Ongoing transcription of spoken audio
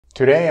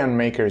Today on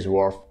Maker's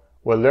Wharf,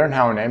 we'll learn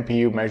how an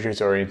MPU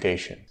measures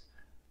orientation.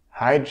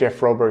 Hide Jeff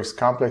Rowberg's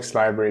complex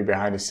library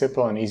behind a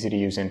simple and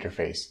easy-to-use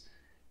interface.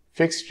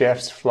 Fix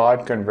Jeff's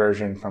flawed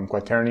conversion from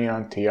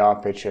quaternion to yaw,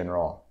 pitch, and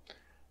roll.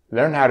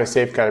 Learn how to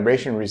save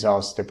calibration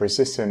results to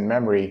persistent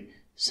memory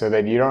so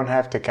that you don't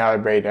have to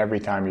calibrate every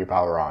time you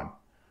power on.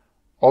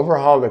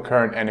 Overhaul the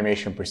current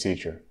animation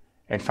procedure.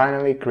 And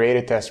finally, create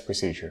a test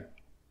procedure.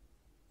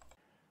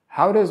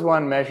 How does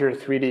one measure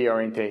 3D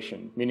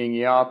orientation, meaning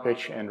yaw,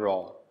 pitch, and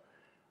roll?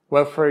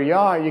 Well, for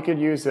yaw, you could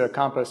use a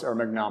compass or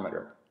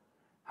magnometer.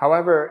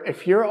 However,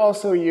 if you're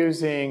also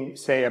using,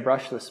 say, a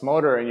brushless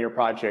motor in your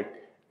project,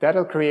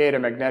 that'll create a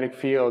magnetic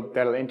field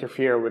that'll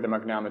interfere with the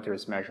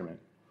magnometer's measurement.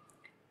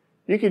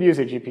 You could use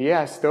a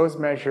GPS. Those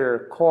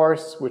measure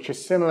coarse, which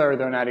is similar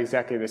though not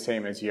exactly the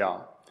same as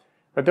yaw.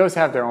 But those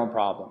have their own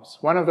problems.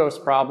 One of those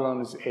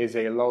problems is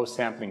a low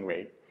sampling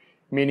rate,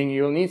 meaning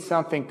you'll need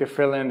something to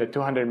fill in the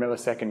 200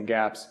 millisecond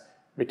gaps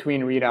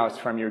between readouts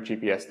from your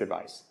GPS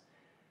device.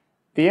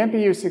 The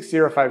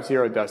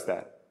MPU6050 does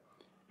that.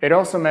 It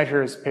also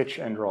measures pitch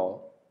and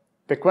roll.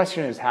 The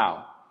question is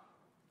how?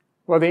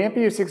 Well, the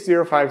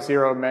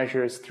MPU6050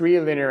 measures 3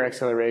 linear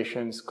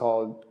accelerations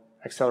called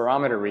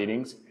accelerometer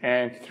readings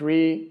and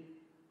 3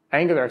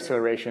 angular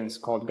accelerations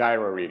called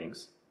gyro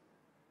readings.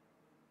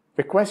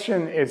 The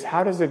question is,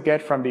 how does it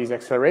get from these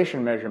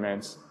acceleration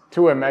measurements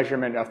to a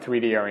measurement of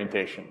 3D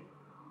orientation?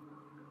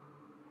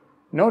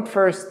 Note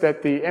first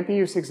that the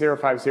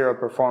MPU6050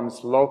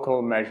 performs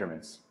local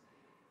measurements.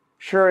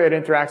 Sure, it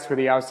interacts with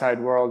the outside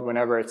world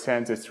whenever it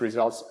sends its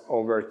results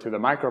over to the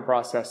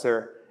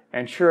microprocessor,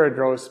 and sure, it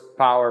draws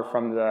power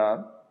from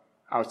the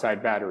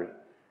outside battery.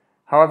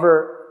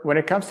 However, when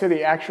it comes to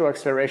the actual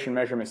acceleration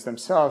measurements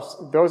themselves,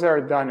 those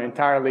are done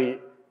entirely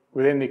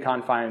within the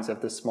confines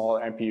of the small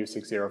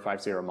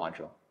MPU6050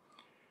 module.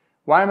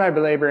 Why am I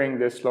belaboring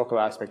this local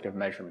aspect of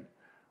measurement?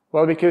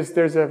 Well, because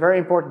there's a very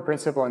important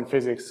principle in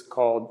physics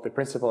called the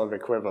principle of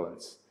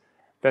equivalence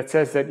that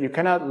says that you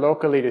cannot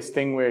locally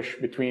distinguish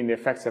between the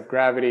effects of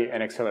gravity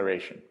and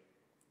acceleration.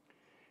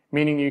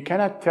 Meaning you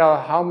cannot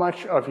tell how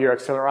much of your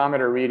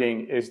accelerometer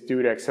reading is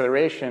due to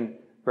acceleration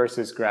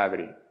versus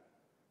gravity.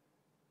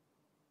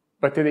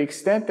 But to the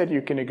extent that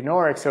you can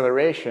ignore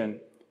acceleration,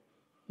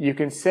 you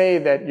can say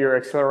that your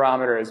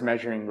accelerometer is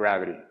measuring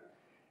gravity.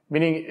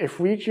 Meaning if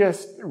we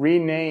just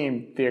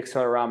renamed the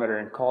accelerometer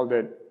and called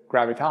it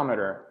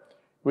gravitometer,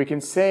 we can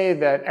say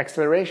that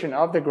acceleration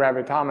of the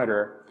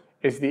gravitometer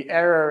is the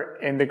error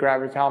in the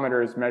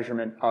gravitometer's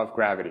measurement of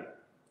gravity.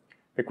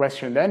 The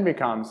question then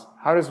becomes,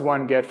 how does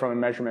one get from a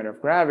measurement of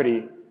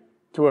gravity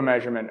to a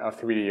measurement of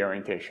 3D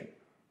orientation?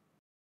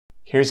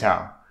 Here's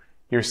how.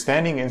 You're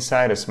standing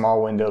inside a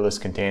small windowless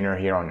container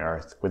here on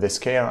Earth with a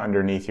scale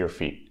underneath your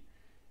feet.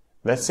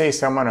 Let's say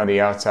someone on the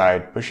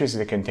outside pushes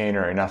the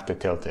container enough to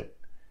tilt it.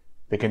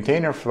 The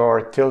container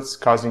floor tilts,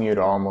 causing you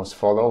to almost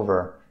fall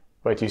over,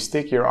 but you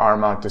stick your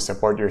arm out to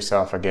support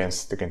yourself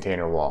against the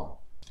container wall.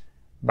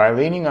 By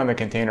leaning on the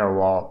container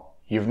wall,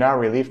 you've now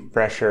relieved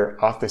pressure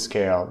off the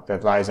scale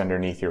that lies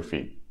underneath your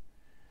feet.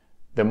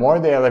 The more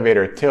the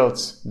elevator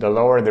tilts, the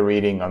lower the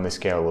reading on the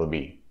scale will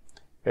be.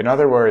 In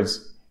other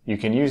words, you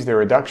can use the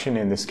reduction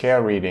in the scale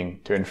reading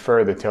to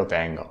infer the tilt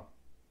angle.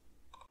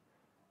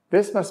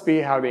 This must be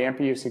how the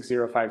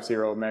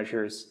MPU6050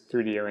 measures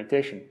 3D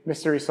orientation.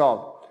 Mystery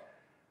solved.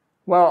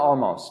 Well,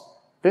 almost.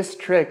 This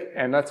trick,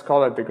 and let's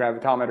call it the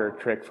gravitometer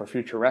trick for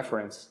future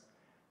reference,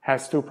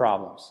 has 2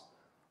 problems.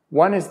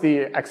 One is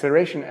the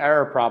acceleration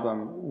error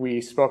problem we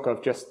spoke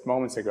of just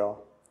moments ago.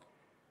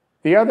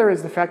 The other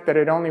is the fact that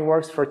it only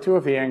works for 2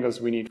 of the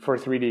angles we need for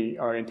 3D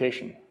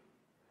orientation.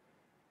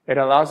 It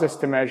allows us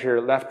to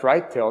measure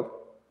left-right tilt,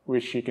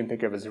 which you can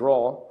think of as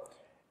roll,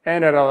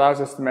 and it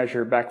allows us to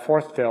measure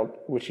back-forth tilt,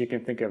 which you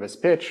can think of as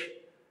pitch,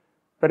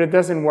 but it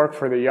doesn't work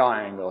for the yaw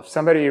angle. If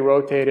somebody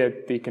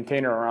rotated the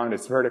container around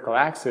its vertical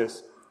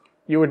axis,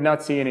 you would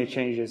not see any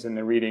changes in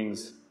the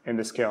readings in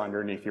the scale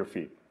underneath your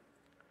feet.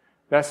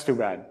 That's too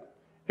bad.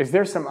 Is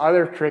there some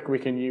other trick we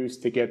can use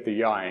to get the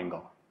yaw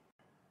angle?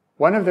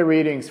 One of the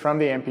readings from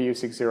the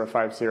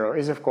MPU6050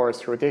 is, of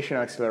course,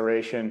 rotational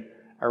acceleration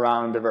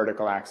around the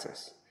vertical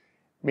axis,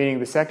 meaning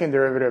the second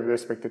derivative with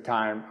respect to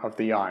time of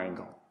the yaw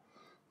angle.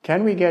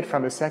 Can we get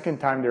from the second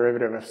time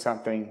derivative of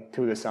something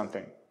to the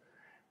something?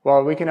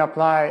 Well, we can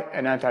apply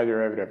an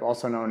antiderivative,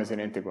 also known as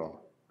an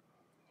integral.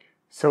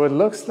 So it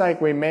looks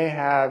like we may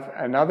have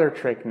another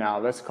trick now.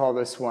 Let's call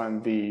this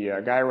one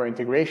the gyro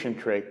integration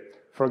trick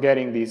for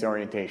getting these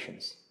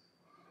orientations.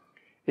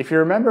 If you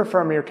remember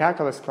from your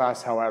calculus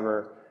class,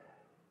 however,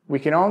 we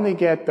can only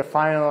get the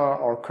final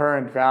or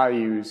current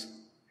values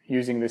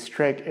using this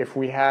trick if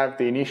we have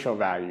the initial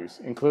values,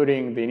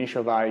 including the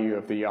initial value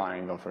of the yaw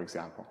angle, for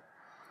example.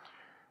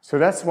 So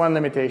that's one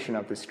limitation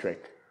of this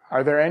trick.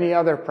 Are there any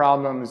other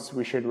problems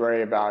we should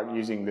worry about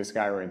using this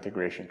gyro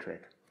integration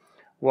trick?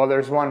 Well,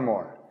 there's one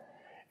more.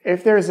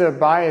 If there's a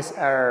bias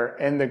error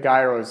in the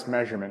gyro's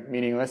measurement,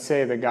 meaning let's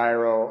say the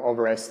gyro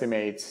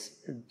overestimates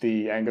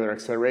the angular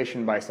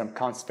acceleration by some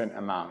constant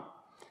amount,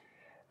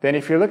 then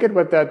if you look at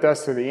what that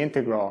does to the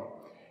integral,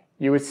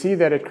 you would see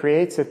that it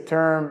creates a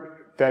term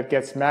that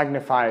gets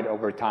magnified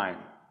over time.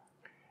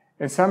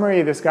 In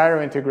summary, this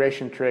gyro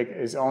integration trick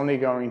is only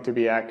going to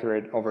be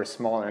accurate over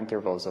small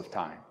intervals of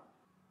time.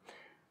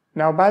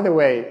 Now, by the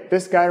way,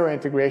 this gyro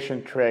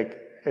integration trick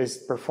is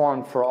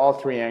performed for all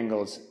three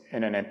angles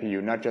in an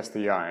MPU, not just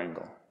the yaw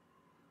angle.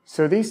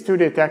 So these two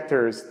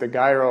detectors, the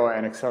gyro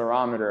and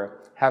accelerometer,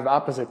 have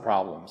opposite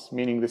problems,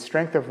 meaning the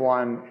strength of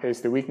one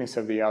is the weakness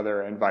of the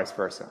other and vice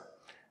versa.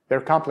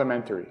 They're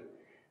complementary.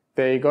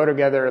 They go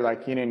together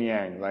like yin and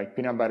yang, like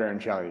peanut butter and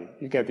jelly.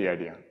 You get the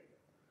idea.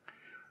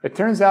 It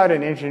turns out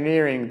in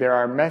engineering, there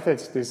are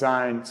methods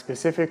designed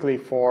specifically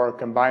for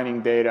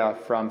combining data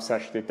from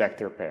such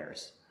detector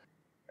pairs.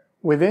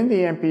 Within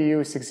the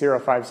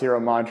MPU6050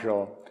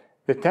 module,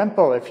 the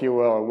temple, if you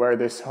will, where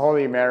this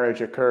holy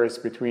marriage occurs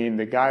between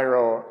the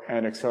gyro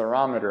and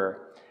accelerometer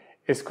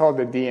is called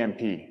the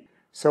DMP.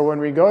 So when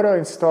we go to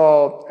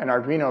install an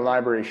Arduino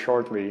library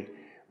shortly,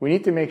 we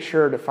need to make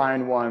sure to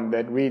find one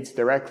that reads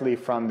directly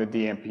from the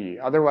DMP.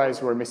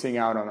 Otherwise, we're missing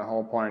out on the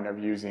whole point of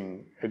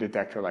using a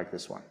detector like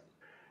this one.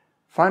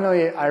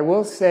 Finally, I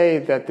will say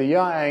that the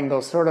yaw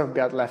angle sort of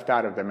got left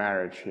out of the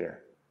marriage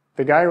here.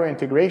 The gyro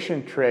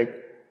integration trick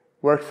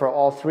worked for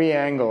all three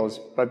angles,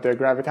 but the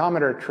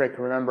gravitometer trick,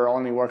 remember,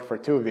 only worked for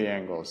two of the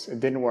angles. It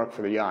didn't work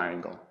for the yaw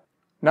angle.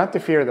 Not to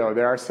fear, though,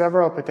 there are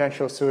several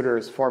potential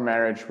suitors for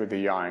marriage with the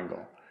yaw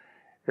angle.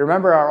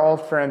 Remember our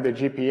old friend, the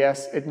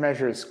GPS? It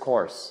measures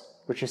coarse,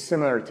 which is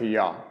similar to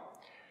yaw.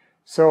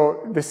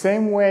 So the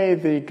same way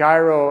the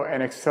gyro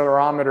and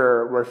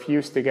accelerometer were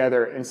fused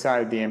together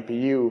inside the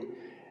MPU,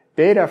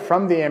 data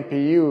from the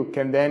MPU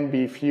can then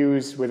be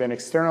fused with an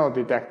external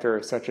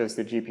detector such as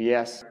the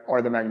GPS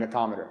or the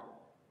magnetometer.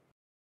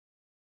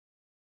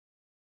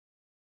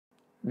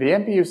 The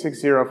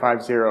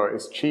MPU6050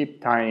 is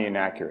cheap, tiny, and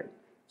accurate.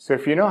 So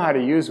if you know how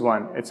to use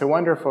one, it's a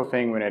wonderful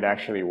thing when it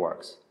actually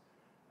works.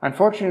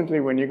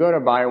 Unfortunately, when you go to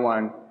buy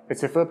one,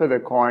 it's a flip of the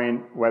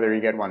coin whether you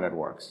get one that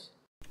works.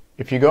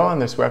 If you go on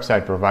this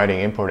website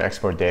providing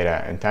import-export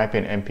data and type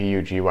in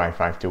MPU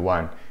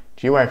GY521,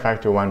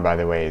 GY521, by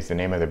the way, is the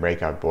name of the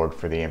breakout board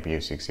for the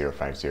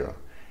MPU6050,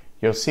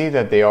 you'll see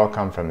that they all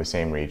come from the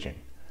same region.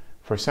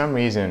 For some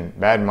reason,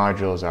 bad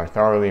modules are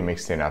thoroughly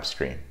mixed in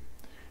upstream,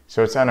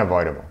 so it's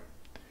unavoidable.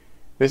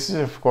 This is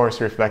of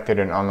course reflected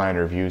in online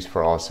reviews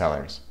for all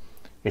sellers.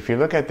 If you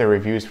look at the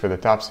reviews for the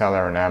top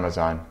seller on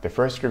Amazon, the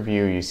first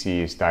review you see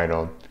is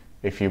titled,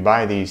 "If you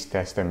buy these,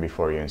 test them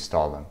before you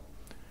install them."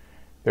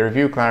 The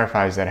review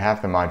clarifies that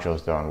half the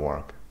modules don't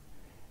work.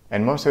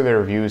 And most of the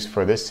reviews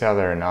for this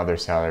seller and other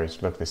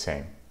sellers look the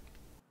same.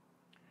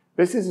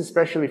 This is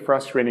especially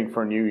frustrating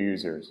for new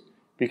users,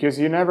 because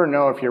you never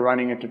know if you're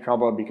running into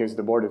trouble because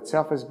the board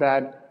itself is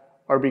bad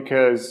or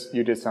because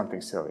you did something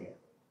silly.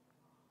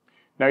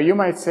 Now you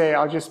might say,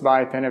 I'll just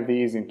buy 10 of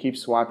these and keep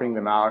swapping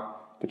them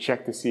out to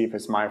check to see if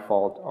it's my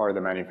fault or the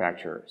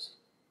manufacturer's.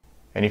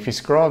 And if you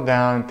scroll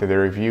down to the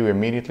review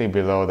immediately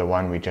below the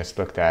one we just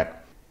looked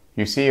at,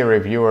 you see a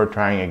reviewer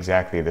trying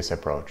exactly this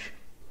approach.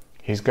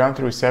 He's gone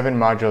through 7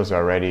 modules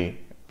already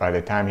by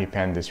the time he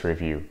penned this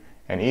review,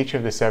 and each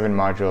of the 7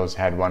 modules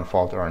had one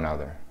fault or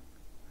another.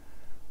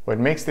 What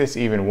makes this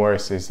even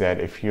worse is that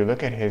if you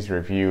look at his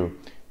review,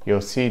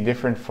 you'll see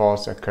different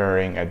faults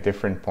occurring at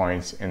different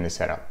points in the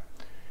setup.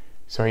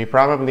 So he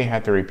probably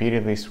had to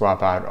repeatedly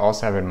swap out all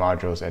 7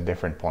 modules at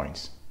different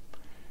points.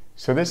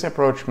 So this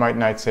approach might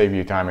not save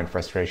you time and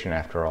frustration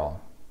after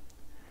all.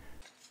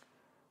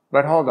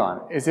 But hold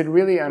on, is it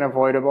really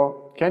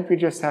unavoidable? Can't we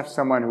just have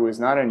someone who is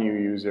not a new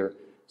user,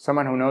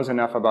 someone who knows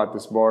enough about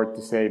this board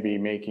to say be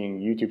making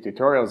YouTube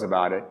tutorials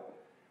about it,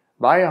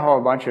 buy a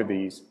whole bunch of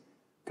these,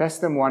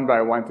 test them one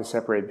by one to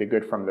separate the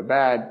good from the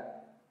bad,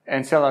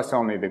 and sell us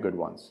only the good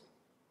ones?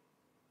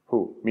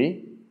 Who,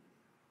 me?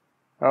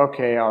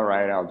 Okay,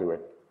 alright, I'll do it.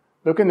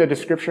 Look in the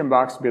description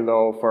box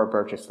below for a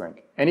purchase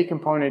link. Any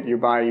component you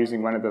buy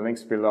using one of the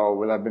links below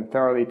will have been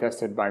thoroughly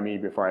tested by me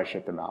before I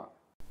ship them out.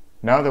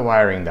 Now the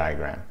wiring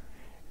diagram.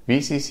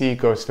 VCC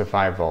goes to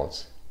 5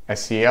 volts.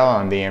 SCL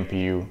on the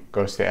MPU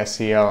goes to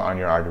SCL on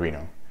your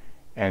Arduino.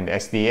 And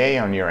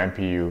SDA on your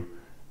MPU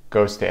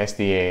goes to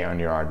SDA on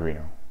your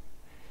Arduino.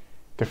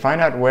 To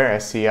find out where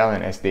SCL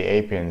and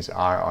SDA pins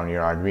are on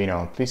your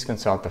Arduino, please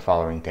consult the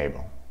following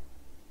table.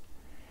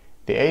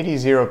 The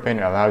AD0 pin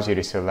allows you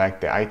to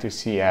select the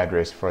I2C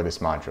address for this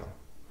module.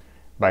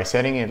 By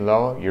setting it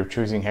low, you're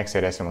choosing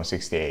hexadecimal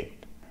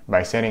 68.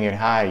 By setting it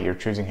high, you're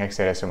choosing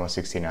hexadecimal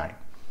 69.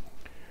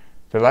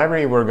 The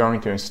library we're going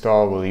to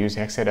install will use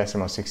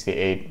hexadecimal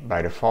 68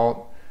 by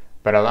default,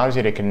 but allows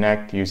you to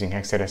connect using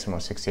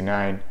hexadecimal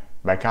 69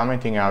 by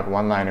commenting out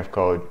one line of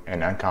code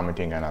and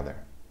uncommenting another.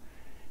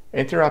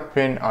 Interrupt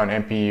pin on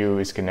MPU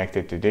is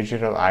connected to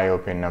digital I/O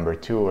pin number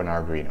 2 on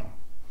Arduino.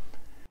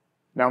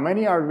 Now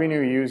many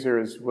Arduino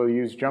users will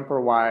use jumper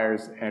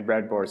wires and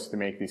breadboards to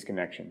make these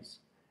connections.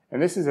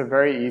 And this is a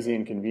very easy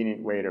and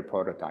convenient way to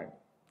prototype.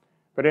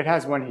 But it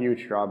has one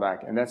huge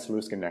drawback, and that's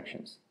loose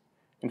connections.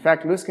 In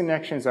fact, loose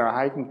connections are a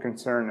heightened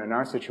concern in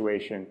our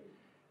situation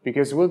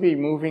because we'll be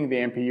moving the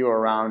MPU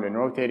around and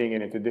rotating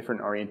it into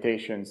different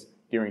orientations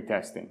during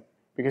testing.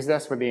 because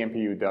that's what the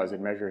MPU does, it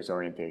measures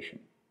orientation.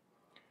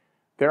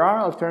 There are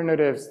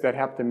alternatives that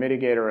help to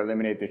mitigate or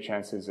eliminate the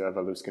chances of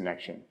a loose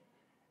connection.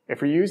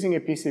 If you're using a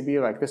PCB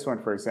like this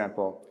one, for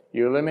example,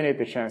 you eliminate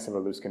the chance of a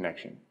loose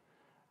connection.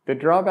 The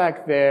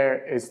drawback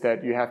there is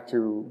that you have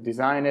to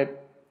design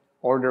it,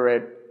 order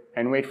it,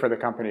 and wait for the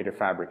company to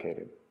fabricate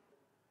it.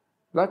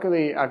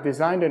 Luckily, I've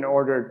designed and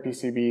ordered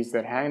PCBs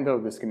that handle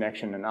this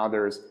connection and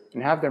others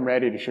and have them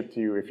ready to ship to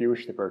you if you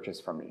wish to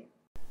purchase from me.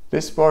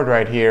 This board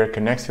right here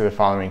connects to the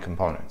following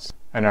components: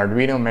 an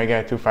Arduino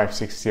Mega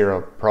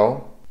 2560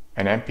 Pro,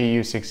 an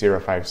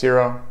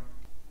MPU6050,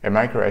 a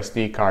micro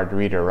SD card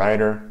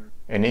reader-writer,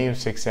 an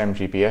EU6M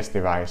GPS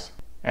device,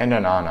 and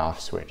an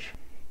on-off switch.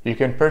 You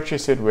can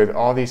purchase it with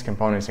all these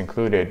components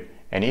included,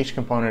 and each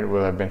component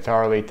will have been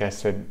thoroughly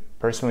tested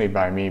personally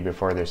by me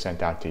before they're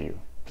sent out to you.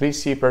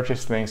 Please see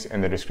purchase links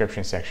in the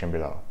description section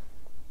below.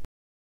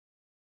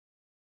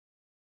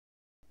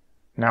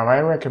 Now I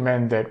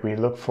recommend that we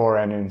look for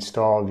and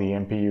install the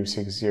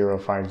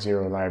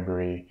MPU6050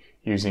 library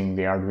using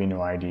the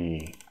Arduino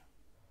IDE.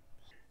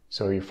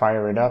 So you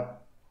fire it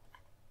up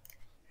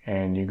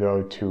and you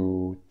go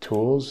to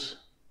Tools,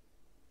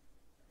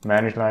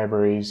 Manage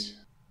Libraries.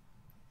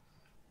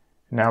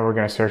 Now we're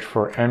going to search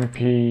for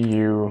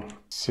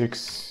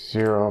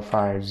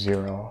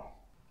MPU6050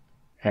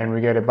 and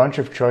we get a bunch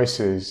of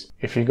choices.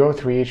 If you go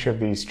through each of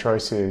these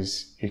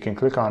choices, you can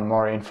click on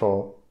More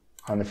Info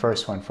on the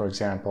first one, for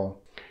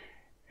example,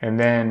 and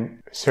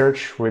then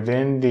search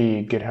within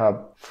the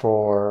GitHub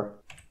for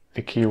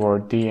the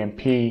keyword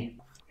DMP,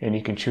 and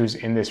you can choose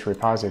in this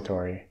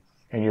repository.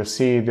 And you'll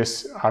see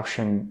this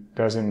option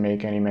doesn't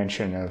make any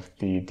mention of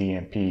the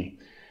DMP.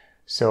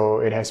 So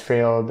it has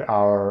failed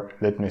our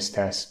litmus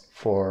test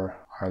for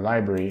our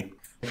library.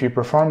 If you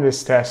perform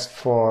this test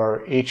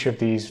for each of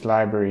these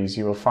libraries,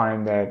 you will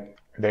find that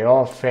they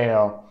all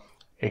fail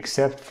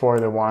except for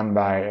the one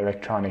by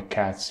Electronic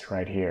Cats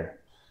right here.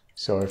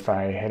 So if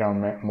I hit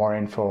on More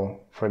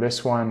Info for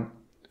this one,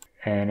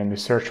 and in the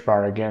search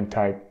bar again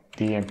type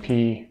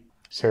DMP,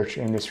 search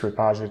in this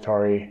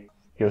repository,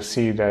 you'll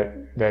see that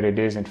it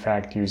is in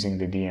fact using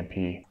the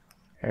DMP.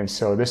 And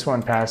so this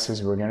one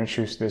passes, we're going to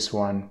choose this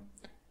one.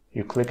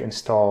 You click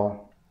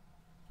Install,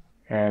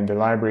 and the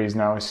library is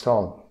now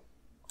installed.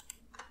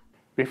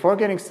 Before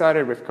getting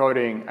started with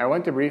coding, I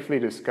want to briefly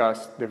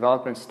discuss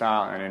development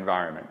style and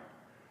environment.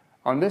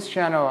 On this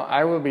channel,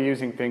 I will be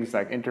using things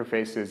like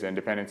interfaces and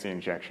dependency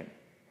injection.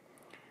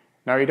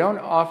 Now, you don't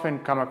often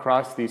come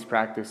across these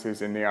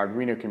practices in the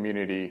Arduino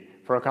community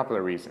for a couple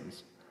of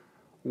reasons.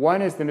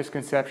 One is the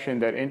misconception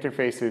that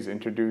interfaces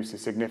introduce a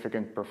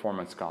significant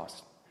performance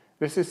cost.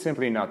 This is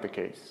simply not the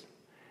case.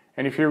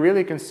 And if you're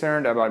really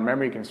concerned about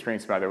memory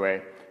constraints, by the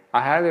way,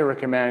 I highly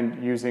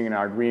recommend using an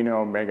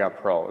Arduino Mega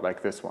Pro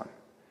like this one.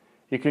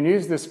 You can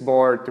use this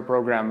board to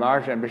program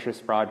large,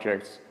 ambitious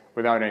projects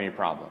without any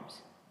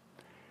problems.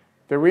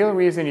 The real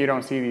reason you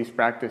don't see these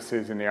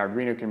practices in the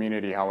Arduino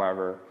community,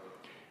 however,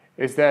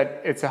 is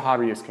that it's a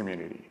hobbyist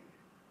community.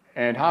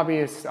 And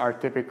hobbyists are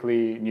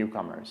typically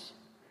newcomers.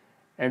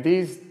 And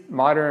these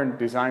modern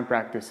design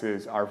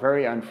practices are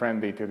very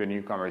unfriendly to the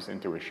newcomer's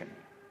intuition.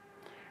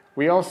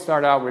 We all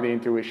start out with the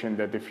intuition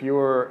that the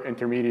fewer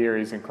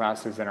intermediaries and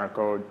classes in our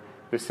code,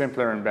 the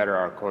simpler and better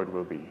our code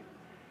will be.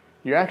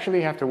 You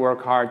actually have to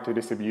work hard to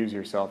disabuse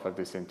yourself of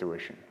this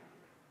intuition.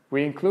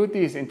 We include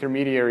these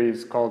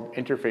intermediaries called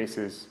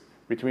interfaces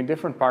between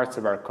different parts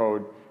of our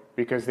code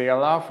because they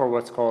allow for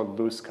what's called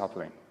loose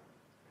coupling.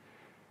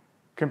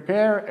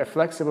 Compare a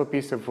flexible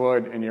piece of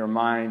wood in your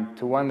mind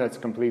to one that's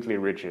completely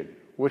rigid.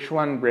 Which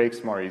one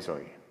breaks more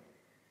easily?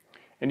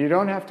 And you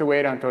don't have to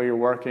wait until you're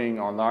working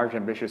on large,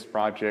 ambitious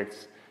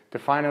projects to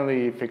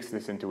finally fix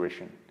this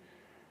intuition.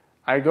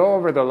 I go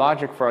over the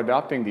logic for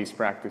adopting these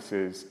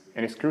practices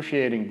in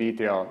excruciating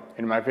detail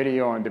in my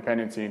video on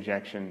dependency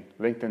injection,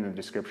 linked in the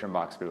description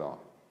box below.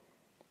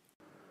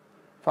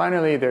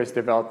 Finally, there's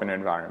development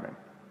environment.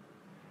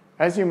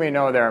 As you may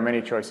know, there are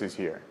many choices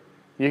here.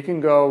 You can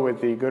go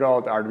with the good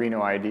old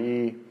Arduino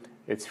IDE.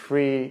 It's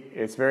free,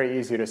 it's very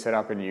easy to set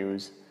up and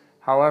use.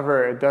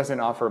 However, it doesn't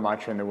offer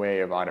much in the way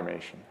of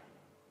automation.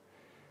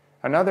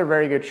 Another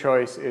very good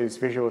choice is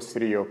Visual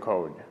Studio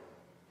Code.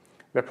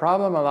 The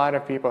problem a lot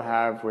of people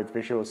have with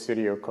Visual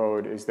Studio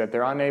Code is that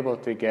they're unable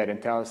to get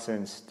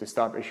IntelliSense to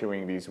stop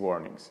issuing these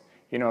warnings.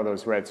 You know,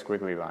 those red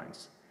squiggly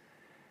lines.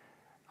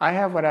 I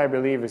have what I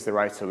believe is the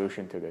right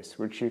solution to this,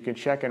 which you can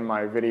check in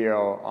my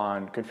video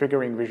on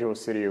configuring Visual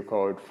Studio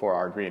Code for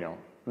Arduino,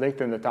 linked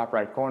in the top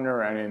right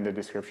corner and in the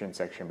description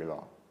section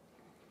below.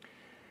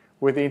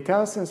 With the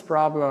IntelliSense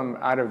problem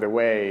out of the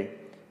way,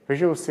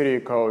 Visual Studio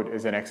Code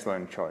is an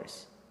excellent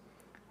choice.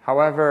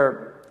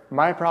 However,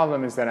 my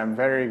problem is that I'm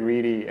very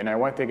greedy and I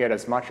want to get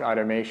as much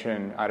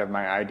automation out of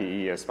my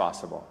IDE as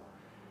possible.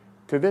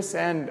 To this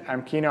end,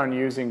 I'm keen on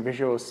using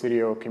Visual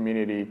Studio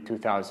Community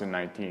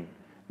 2019,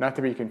 not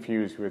to be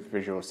confused with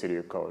Visual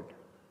Studio Code.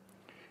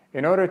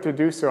 In order to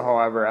do so,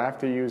 however, I have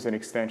to use an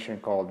extension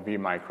called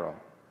vMicro.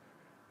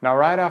 Now,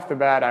 right off the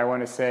bat, I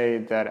want to say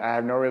that I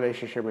have no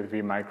relationship with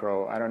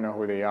vMicro. I don't know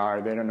who they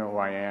are. They don't know who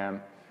I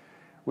am.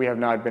 we have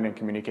not been in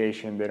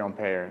communication, they don't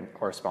pay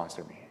or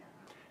sponsor me.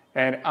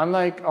 And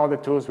unlike all the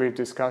tools we've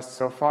discussed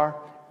so far,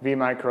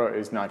 vMicro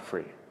is not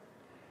free.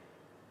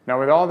 Now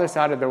with all this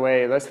out of the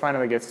way, let's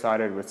finally get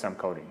started with some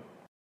coding.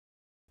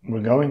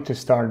 We're going to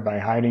start by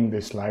hiding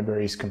this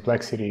library's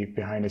complexity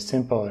behind a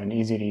simple and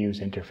easy to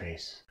use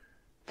interface.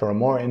 For a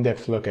more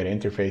in-depth look at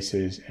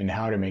interfaces and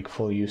how to make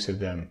full use of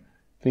them,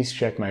 please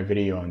check my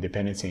video on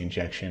dependency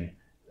injection,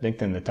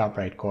 linked in the top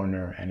right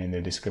corner and in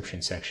the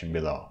description section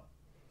below.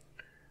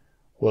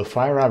 We'll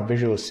fire up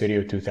Visual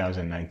Studio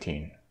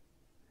 2019,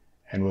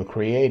 and we'll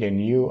create a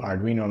new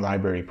Arduino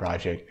library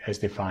project as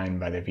defined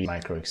by the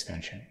vMicro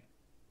extension.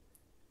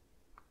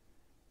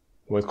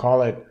 We'll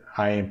call it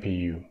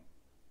IMPU,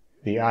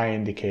 the I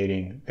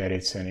indicating that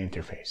it's an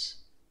interface.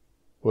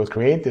 We'll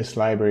create this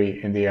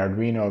library in the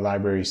Arduino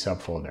Library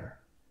subfolder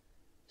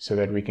so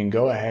that we can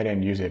go ahead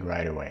and use it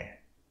right away.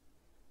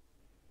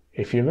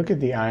 If you look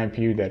at the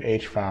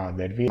impu.h file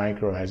that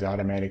vMicro has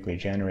automatically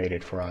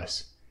generated for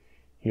us,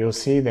 you'll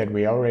see that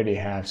we already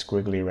have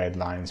squiggly red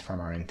lines from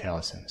our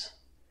IntelliSense.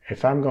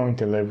 If I'm going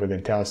to live with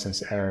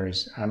IntelliSense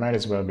errors, I might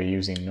as well be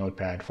using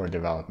Notepad for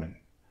development.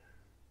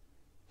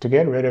 To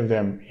get rid of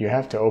them, you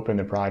have to open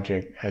the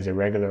project as a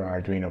regular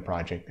Arduino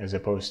project as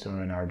opposed to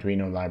an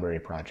Arduino library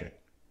project.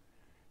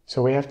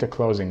 So we have to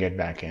close and get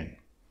back in.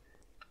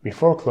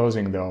 Before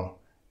closing though,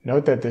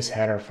 note that this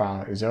header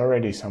file is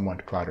already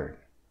somewhat cluttered.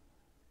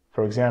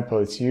 For example,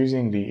 it's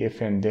using the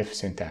if and diff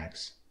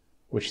syntax,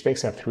 which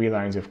takes up 3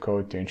 lines of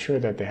code to ensure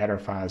that the header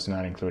file is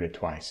not included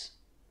twice.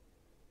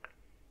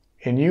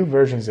 In new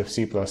versions of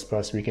C++,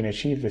 we can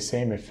achieve the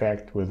same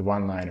effect with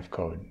 1 line of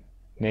code,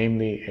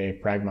 namely a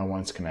pragma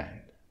once command.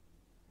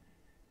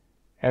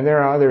 And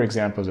there are other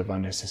examples of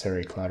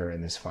unnecessary clutter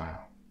in this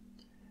file.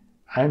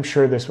 I'm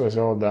sure this was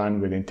all done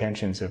with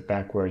intentions of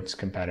backwards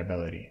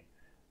compatibility,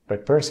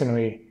 but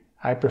personally,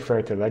 I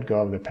prefer to let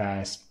go of the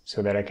past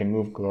so that I can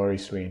move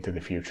gloriously into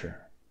the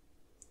future.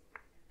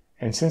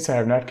 And since I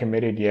have not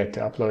committed yet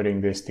to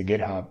uploading this to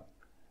GitHub,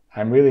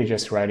 I'm really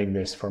just writing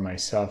this for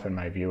myself and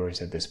my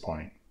viewers at this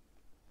point.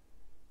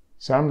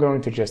 So I'm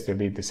going to just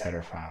delete this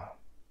header file.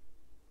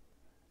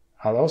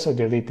 I'll also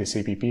delete the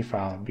CPP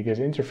file because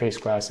interface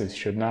classes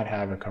should not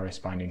have a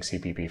corresponding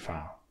CPP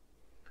file.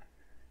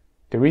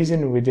 The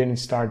reason we didn't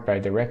start by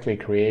directly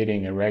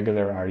creating a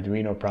regular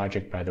Arduino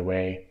project, by the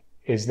way,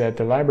 is that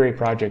the library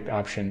project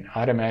option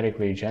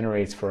automatically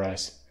generates for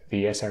us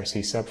the SRC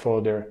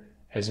subfolder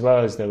as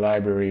well as the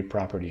library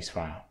properties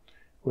file,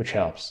 which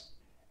helps.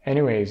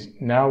 Anyways,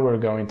 now we're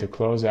going to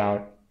close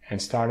out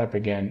and start up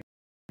again,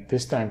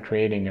 this time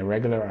creating a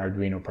regular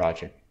Arduino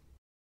project.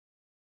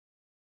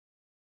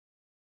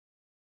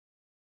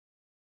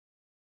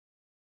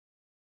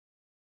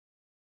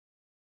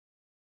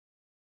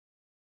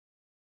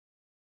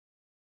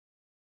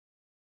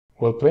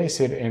 We'll place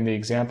it in the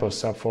example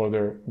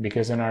subfolder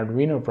because an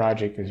Arduino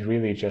project is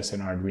really just an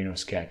Arduino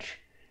sketch,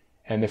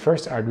 and the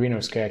first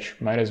Arduino sketch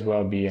might as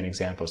well be an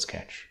example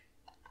sketch.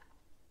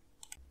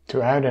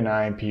 To add an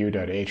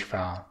impu.h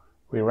file,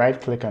 we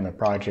right-click on the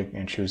project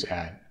and choose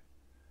Add.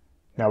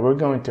 Now we're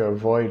going to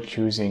avoid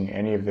choosing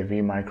any of the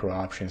vMicro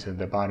options at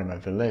the bottom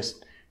of the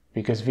list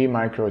because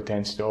vMicro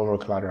tends to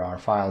overclutter our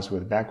files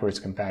with backwards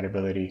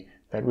compatibility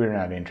that we're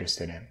not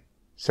interested in.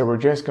 So we're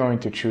just going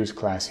to choose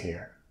Class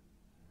here.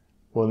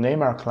 We'll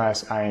name our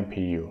class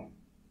IMPU.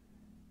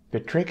 The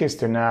trick is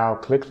to now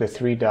click the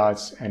 3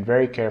 dots and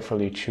very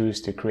carefully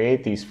choose to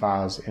create these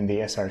files in the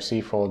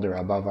SRC folder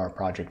above our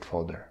project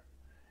folder.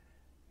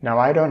 Now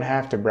I don't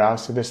have to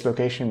browse to this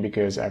location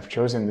because I've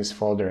chosen this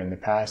folder in the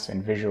past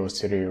and Visual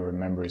Studio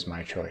remembers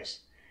my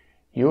choice.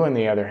 You, on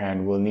the other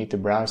hand, will need to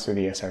browse to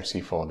the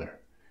SRC folder.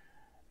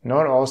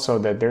 Note also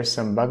that there's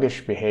some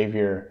buggish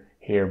behavior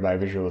here by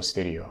Visual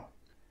Studio.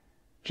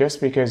 Just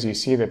because you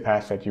see the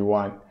path that you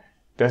want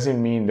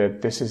doesn't mean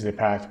that this is the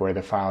path where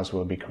the files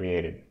will be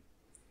created.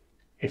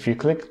 If you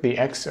click the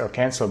X or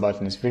cancel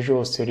buttons,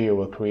 Visual Studio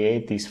will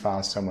create these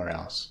files somewhere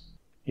else.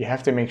 You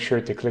have to make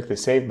sure to click the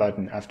Save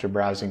button after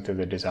browsing to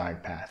the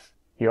desired path.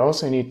 You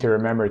also need to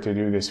remember to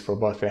do this for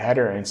both the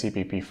header and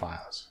CPP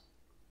files.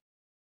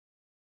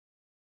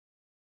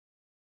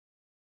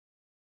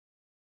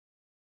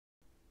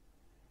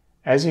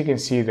 As you can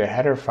see, the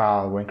header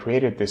file, when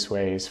created this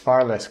way, is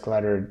far less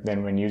cluttered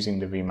than when using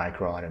the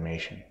vMicro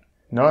automation.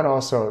 Note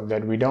also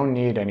that we don't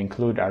need an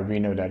include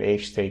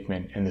Arduino.h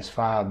statement in this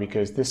file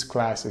because this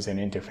class is an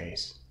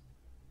interface.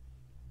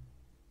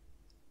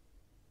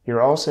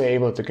 You're also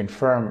able to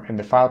confirm in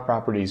the File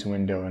Properties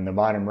window in the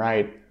bottom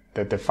right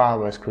that the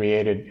file was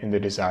created in the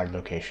desired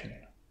location.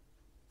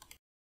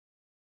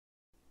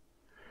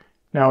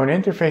 Now, an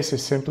interface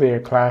is simply a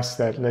class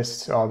that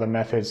lists all the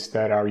methods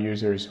that our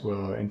users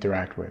will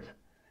interact with.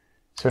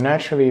 So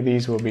naturally,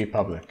 these will be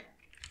public.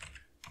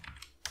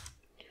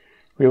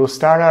 We will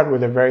start out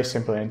with a very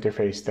simple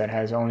interface that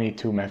has only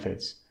 2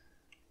 methods.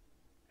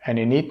 An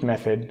init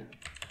method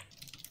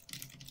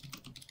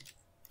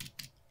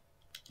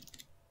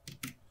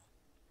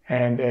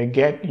and a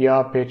get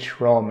yaw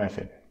pitch roll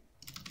method.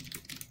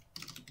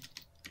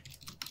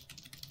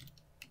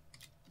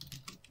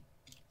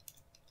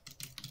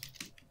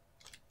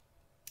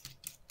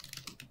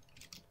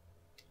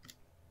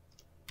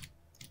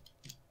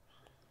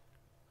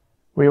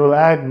 We will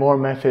add more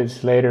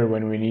methods later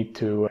when we need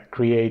to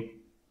create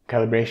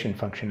calibration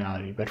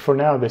functionality, but for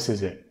now this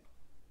is it.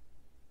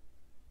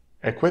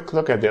 A quick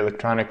look at the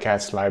electronic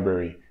cats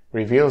library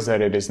reveals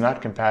that it is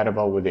not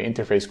compatible with the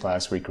interface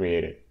class we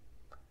created.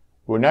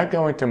 We're not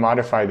going to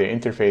modify the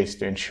interface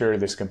to ensure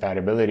this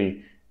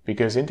compatibility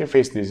because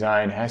interface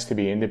design has to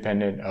be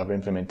independent of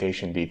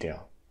implementation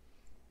detail.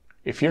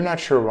 If you're not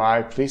sure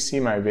why, please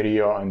see my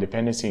video on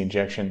dependency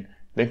injection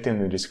linked in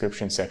the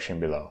description section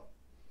below.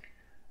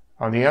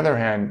 On the other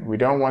hand, we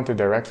don't want to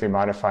directly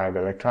modify the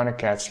electronic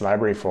cats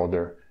library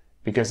folder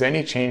because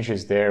any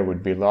changes there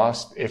would be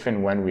lost if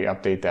and when we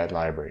update that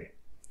library.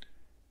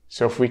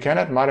 So if we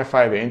cannot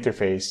modify the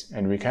interface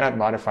and we cannot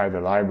modify the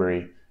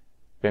library,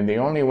 then the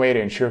only way to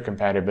ensure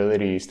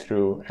compatibility is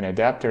through an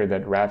adapter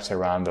that wraps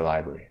around the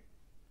library.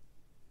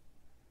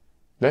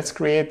 Let's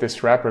create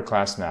this wrapper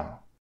class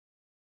now.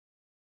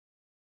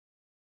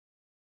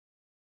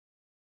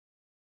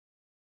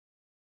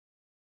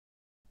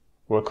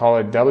 We'll call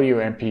it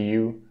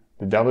WMPU,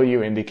 the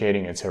W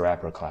indicating it's a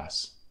wrapper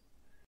class.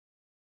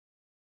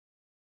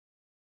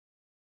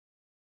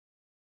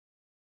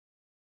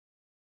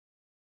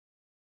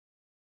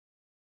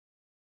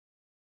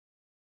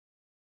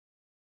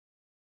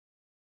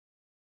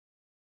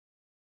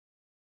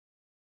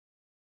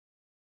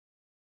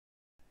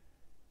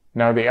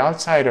 Now the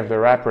outside of the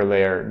wrapper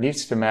layer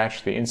needs to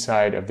match the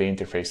inside of the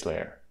interface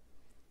layer.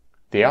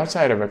 The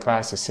outside of a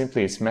class is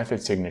simply its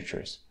method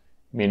signatures,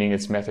 meaning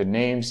its method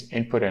names,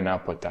 input and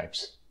output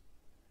types.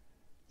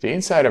 The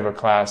inside of a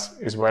class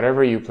is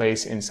whatever you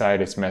place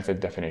inside its method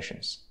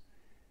definitions.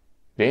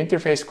 The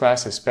interface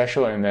class is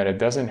special in that it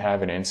doesn't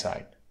have an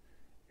inside.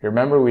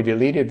 Remember, we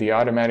deleted the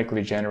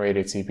automatically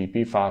generated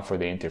CPP file for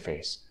the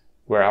interface,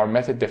 where our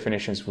method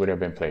definitions would have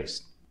been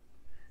placed.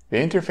 The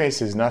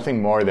interface is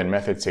nothing more than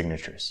method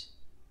signatures.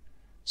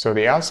 So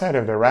the outside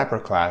of the wrapper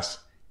class,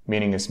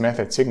 meaning its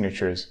method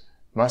signatures,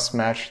 must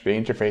match the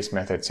interface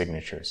method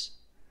signatures.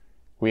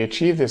 We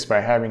achieve this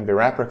by having the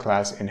wrapper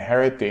class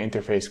inherit the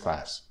interface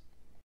class.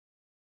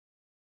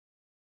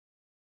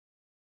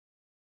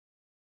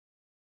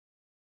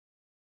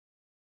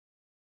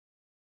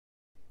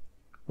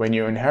 When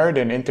you inherit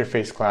an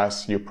interface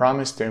class, you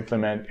promise to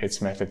implement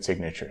its method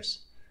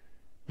signatures.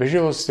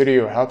 Visual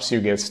Studio helps you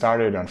get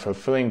started on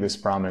fulfilling this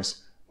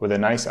promise with a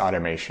nice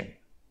automation.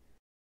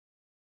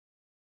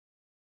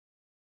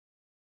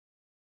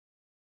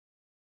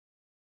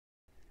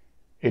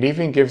 It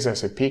even gives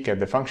us a peek at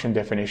the function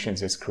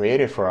definitions it's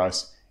created for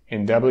us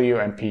in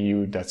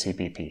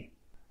WMPU.cpp.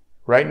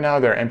 Right now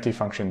they're empty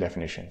function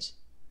definitions.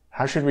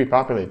 How should we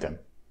populate them?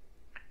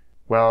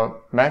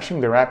 Well,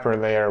 matching the wrapper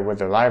layer with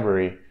the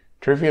library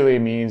trivially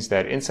means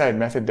that inside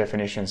method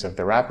definitions of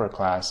the wrapper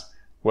class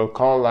will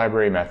call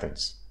library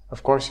methods,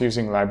 of course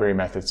using library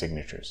method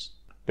signatures.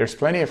 There's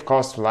plenty of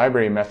calls to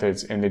library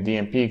methods in the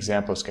DMP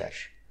example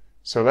sketch.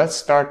 So let's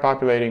start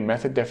populating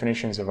method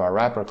definitions of our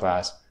wrapper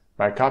class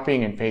by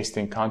copying and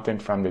pasting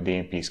content from the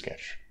DMP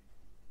sketch.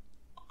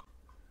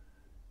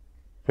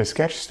 The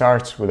sketch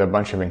starts with a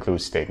bunch of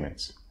include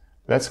statements.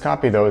 Let's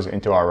copy those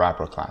into our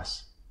wrapper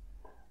class.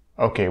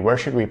 Okay, where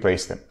should we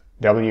place them?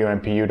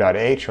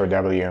 WMPU.h or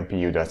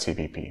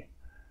WMPU.cpp?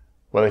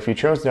 Well, if you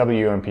chose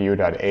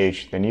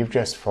WMPU.h, then you've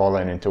just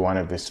fallen into one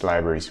of this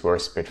library's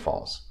worst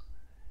pitfalls.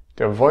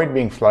 To avoid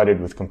being flooded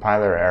with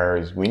compiler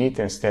errors, we need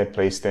to instead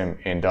place them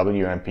in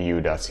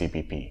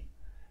WMPU.cpp.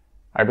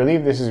 I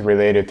believe this is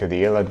related to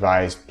the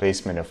ill-advised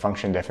placement of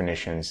function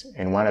definitions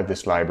in one of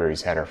this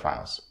library's header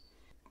files.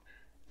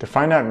 To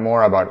find out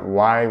more about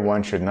why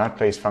one should not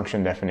place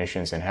function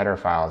definitions in header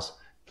files,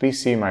 please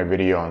see my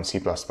video on C++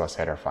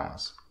 header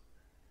files.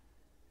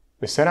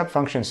 The setup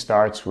function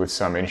starts with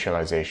some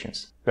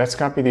initializations. Let's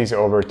copy these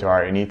over to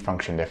our init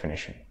function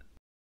definition,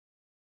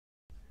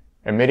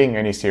 omitting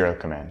any serial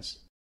commands.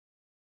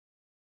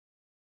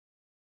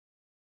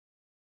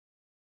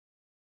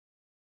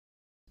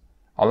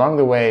 Along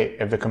the way,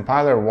 if the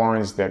compiler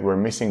warns that we're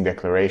missing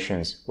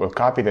declarations, we'll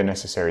copy the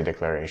necessary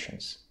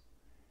declarations.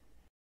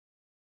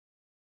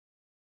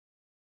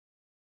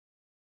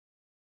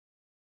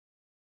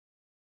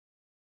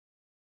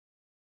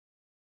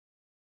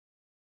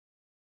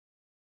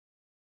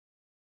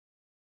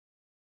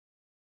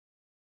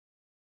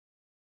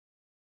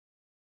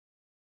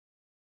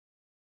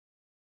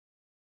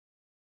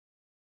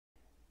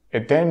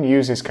 It then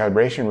uses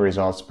calibration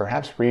results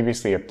perhaps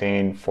previously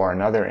obtained for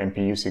another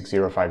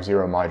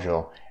MPU6050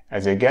 module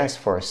as a guess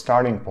for a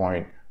starting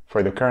point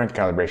for the current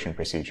calibration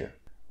procedure.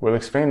 We'll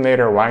explain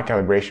later why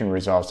calibration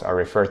results are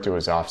referred to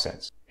as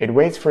offsets. It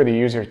waits for the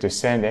user to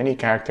send any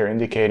character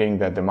indicating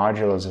that the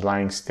module is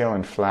lying still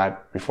and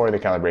flat before the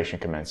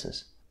calibration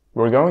commences.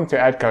 We're going to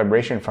add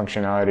calibration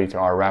functionality to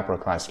our wrapper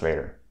class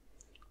later.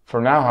 For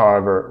now,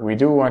 however, we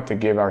do want to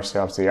give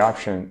ourselves the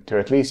option to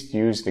at least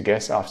use the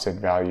guess offset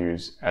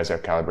values as our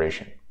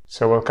calibration.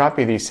 So we'll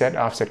copy these set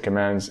offset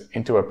commands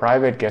into a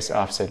private guess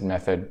offset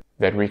method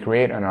that we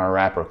create on our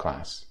wrapper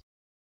class.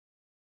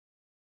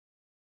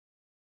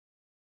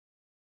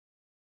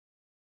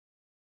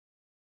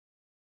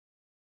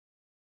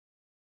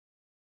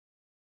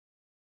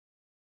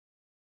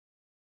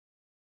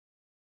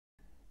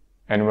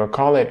 and we'll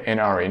call it in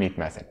our init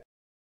method.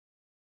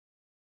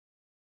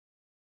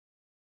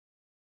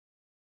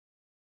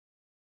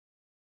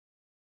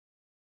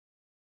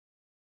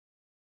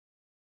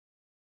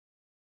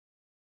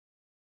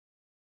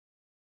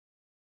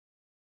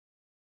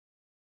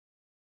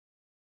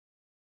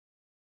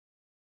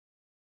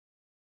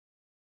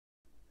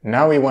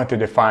 Now we want to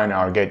define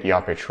our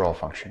getYawPitchRoll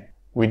function.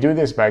 We do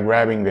this by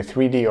grabbing the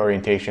 3D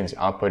orientations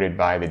outputted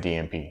by the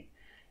DMP.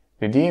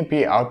 The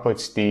DMP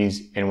outputs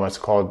these in what's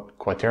called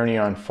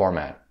quaternion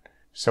format.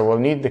 So we'll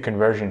need the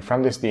conversion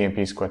from this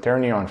DMP's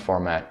quaternion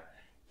format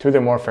to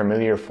the more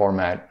familiar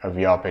format of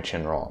yaw, pitch,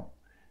 and roll.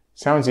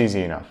 Sounds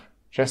easy enough,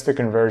 just a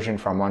conversion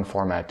from one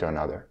format to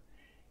another.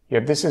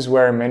 Yet this is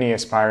where many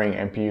aspiring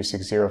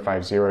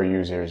MPU6050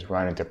 users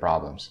run into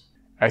problems.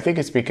 I think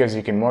it's because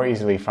you can more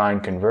easily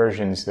find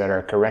conversions that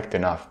are correct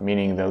enough,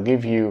 meaning they'll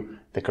give you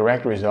the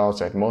correct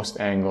results at most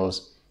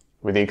angles,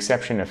 with the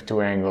exception of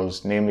two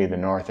angles, namely the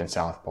north and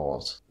south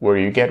poles, where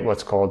you get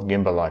what's called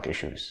gimbal lock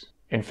issues.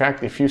 In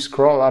fact, if you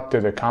scroll up to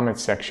the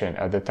comments section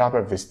at the top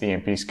of this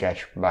DMP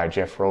sketch by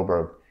Jeff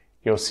Rowberg,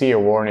 you'll see a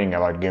warning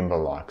about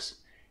gimbal locks,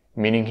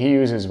 meaning he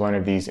uses one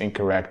of these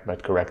incorrect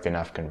but correct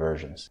enough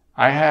conversions.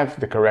 I have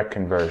the correct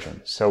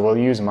conversion, so we'll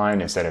use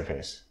mine instead of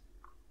his.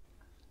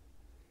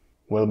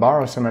 We'll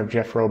borrow some of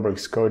Jeff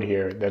Rowberg's code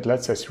here that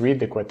lets us read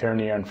the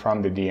quaternion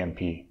from the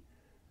DMP,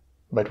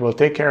 but we'll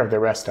take care of the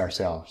rest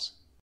ourselves.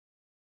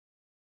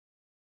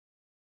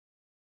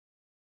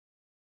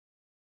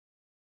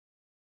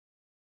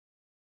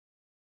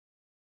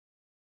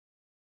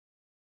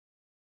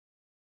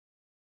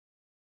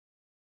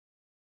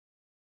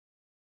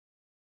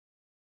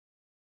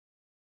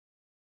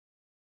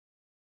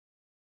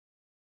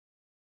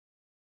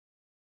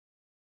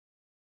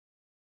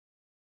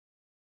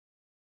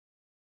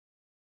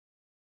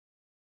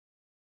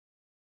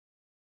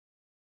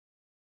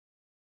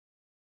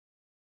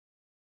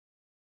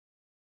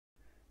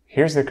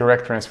 Here's the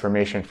correct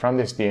transformation from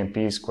this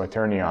DMP's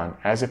quaternion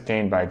as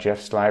obtained by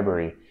Jeff's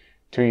library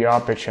to yaw,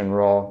 pitch, and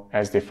roll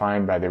as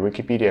defined by the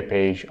Wikipedia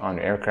page on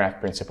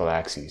aircraft principal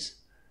axes.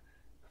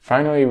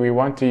 Finally, we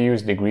want to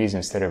use degrees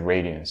instead of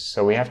radians,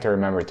 so we have to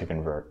remember to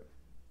convert.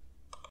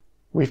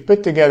 We've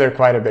put together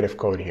quite a bit of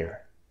code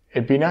here.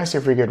 It'd be nice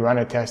if we could run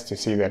a test to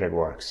see that it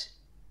works.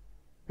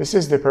 This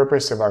is the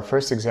purpose of our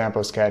first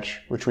example sketch,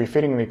 which we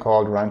fittingly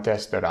called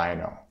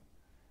runtest.ino.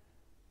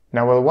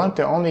 Now we'll want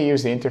to only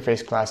use the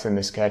interface class in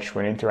the sketch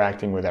when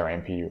interacting with our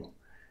MPU.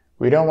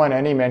 We don't want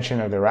any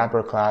mention of the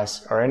wrapper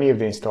class or any of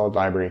the installed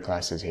library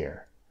classes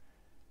here.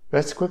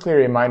 Let's quickly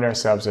remind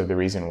ourselves of the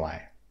reason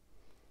why.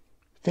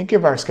 Think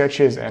of our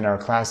sketches and our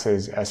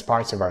classes as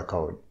parts of our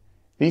code.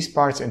 These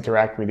parts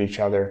interact with each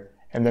other,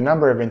 and the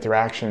number of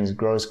interactions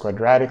grows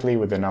quadratically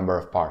with the number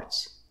of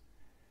parts.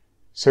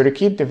 So to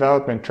keep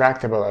development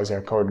tractable as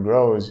our code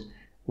grows,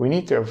 we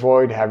need to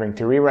avoid having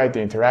to rewrite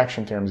the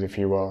interaction terms, if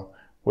you will,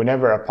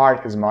 whenever a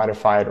part is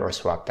modified or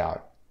swapped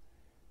out.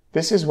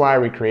 This is why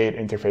we create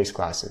interface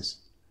classes.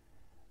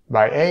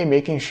 By A,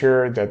 making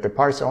sure that the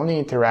parts only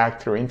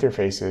interact through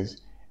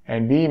interfaces,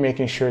 and B,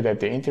 making sure that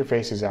the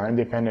interfaces are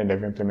independent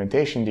of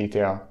implementation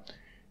detail,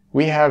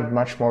 we have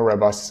much more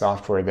robust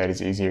software that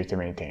is easier to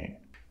maintain.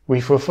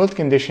 We fulfilled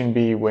condition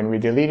B when we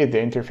deleted the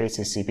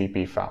interfaces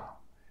CPP file.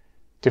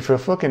 To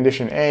fulfill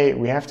condition A,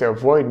 we have to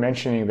avoid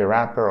mentioning the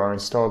wrapper or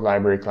installed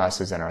library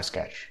classes in our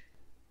sketch.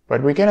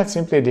 But we cannot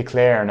simply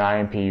declare an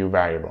IMPU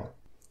variable.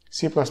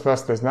 C++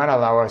 does not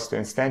allow us to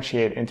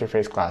instantiate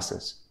interface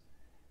classes.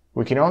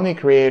 We can only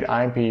create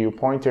IMPU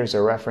pointers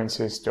or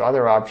references to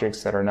other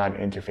objects that are not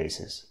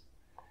interfaces.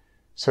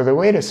 So the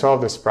way to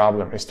solve this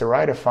problem is to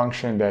write a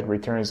function that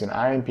returns an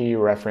IMPU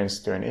reference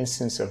to an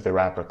instance of the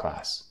wrapper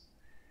class.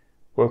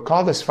 We'll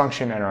call this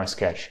function in our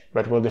sketch,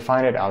 but we'll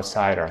define it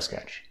outside our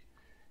sketch.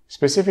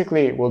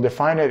 Specifically, we'll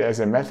define it as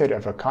a method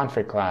of a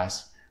config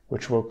class,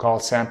 which we'll call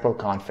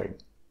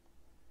sampleConfig.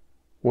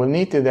 We'll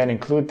need to then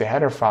include the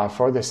header file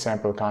for this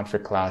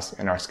sampleConfig class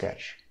in our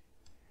sketch.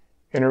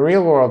 In a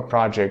real-world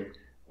project,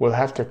 we'll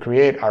have to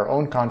create our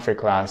own config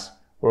class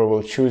where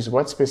we'll choose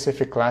what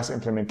specific class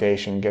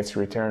implementation gets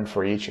returned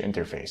for each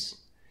interface.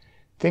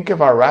 Think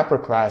of our wrapper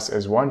class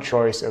as one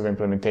choice of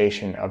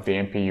implementation of the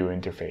MPU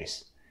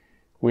interface.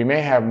 We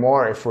may have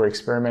more if we're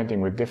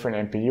experimenting with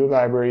different MPU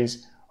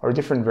libraries or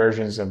different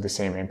versions of the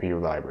same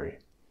MPU library.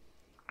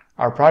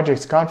 Our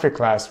project's config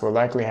class will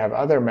likely have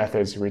other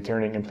methods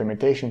returning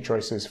implementation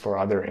choices for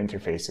other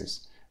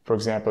interfaces, for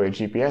example, a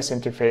GPS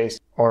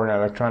interface or an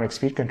electronic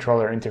speed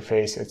controller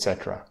interface,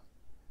 etc.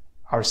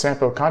 Our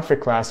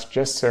sampleConfig class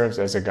just serves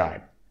as a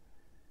guide.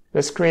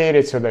 Let's create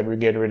it so that we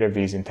get rid of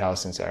these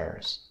IntelliSense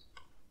errors.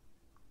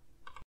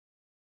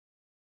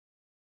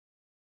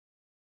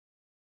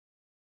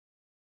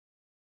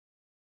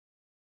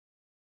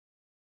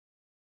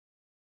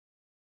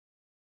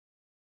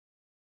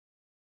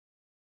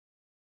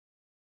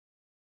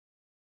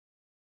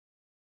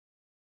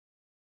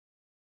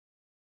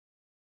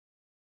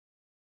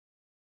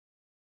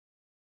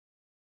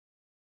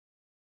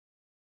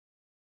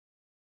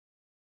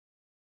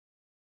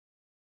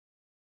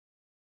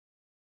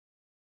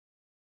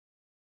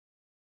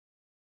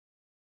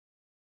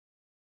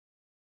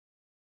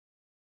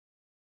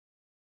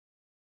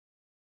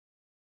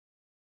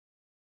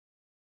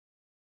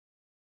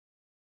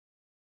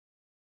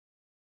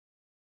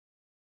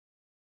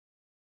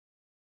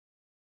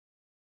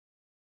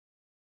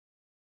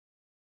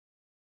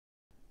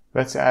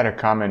 Let's add a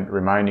comment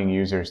reminding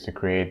users to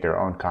create their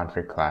own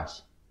config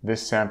class.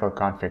 This sample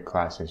config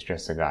class is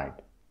just a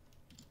guide.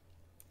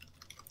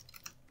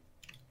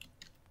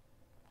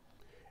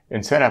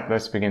 In setup,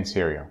 let's begin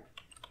serial.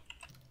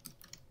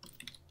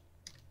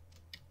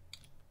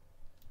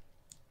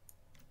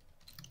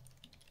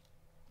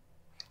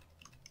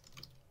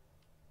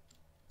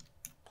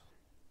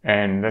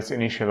 And let's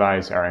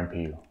initialize our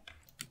MPU.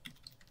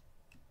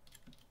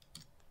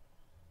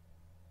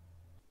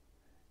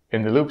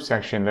 In the loop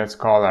section, let's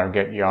call our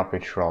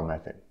getYawPitchRoll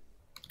method.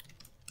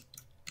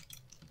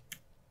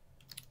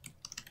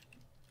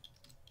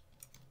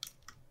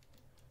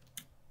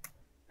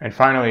 And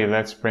finally,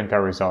 let's print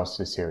our results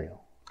to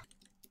serial.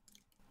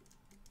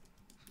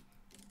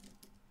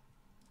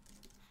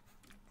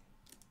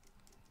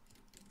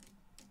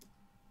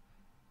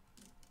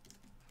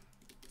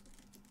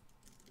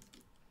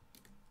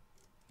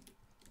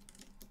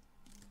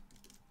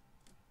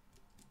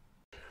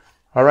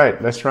 All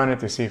right, let's run it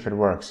to see if it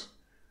works.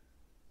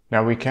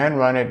 Now we can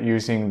run it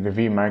using the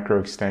vMicro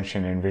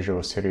extension in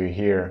Visual Studio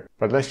here,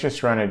 but let's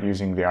just run it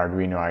using the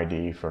Arduino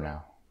IDE for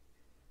now.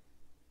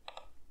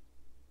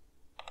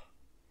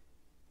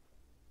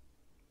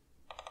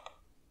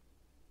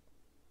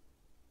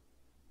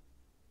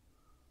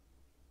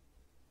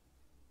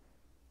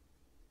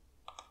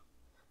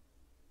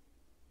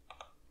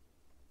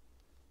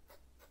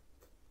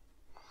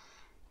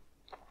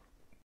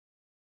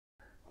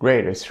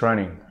 Great, it's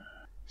running.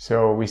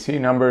 So we see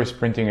numbers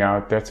printing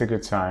out, that's a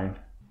good sign.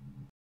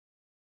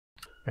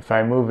 If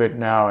I move it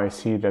now, I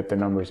see that the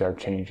numbers are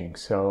changing.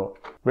 So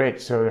great,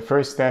 so the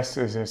first test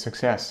is a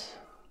success.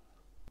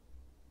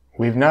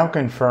 We've now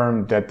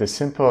confirmed that the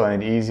simple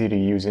and easy to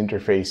use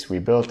interface we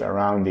built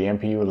around the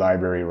MPU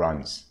library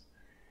runs.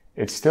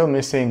 It's still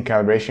missing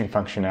calibration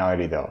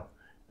functionality though.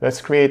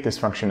 Let's create this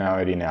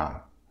functionality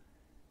now.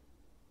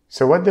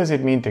 So what does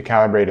it mean to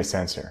calibrate a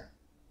sensor?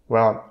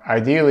 Well,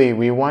 ideally,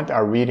 we want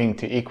our reading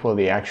to equal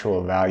the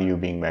actual value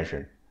being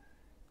measured.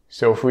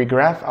 So if we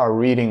graph our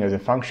reading as a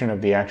function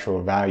of the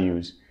actual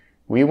values,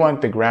 we want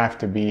the graph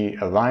to be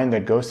a line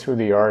that goes through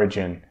the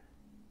origin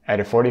at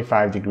a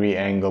 45-degree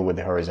angle with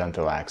the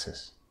horizontal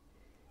axis.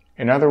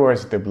 In other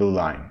words, the blue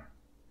line.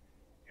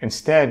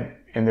 Instead,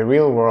 in the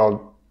real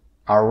world,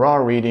 our raw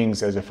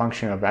readings as a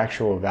function of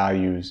actual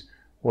values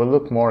will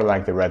look more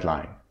like the red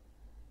line.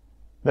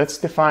 Let's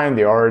define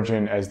the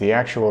origin as the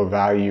actual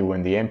value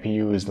when the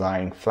MPU is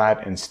lying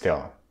flat and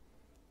still.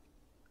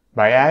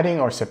 By adding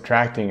or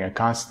subtracting a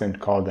constant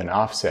called an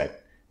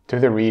offset to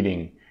the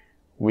reading,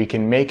 we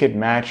can make it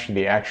match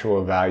the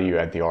actual value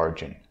at the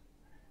origin.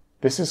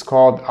 This is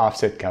called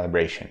offset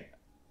calibration.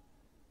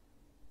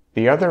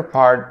 The other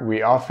part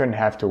we often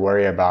have to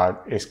worry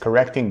about is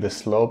correcting the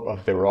slope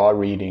of the raw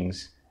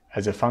readings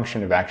as a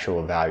function of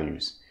actual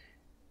values,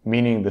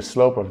 meaning the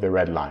slope of the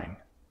red line.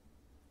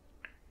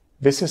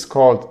 This is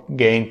called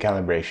gain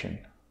calibration.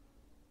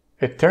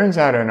 It turns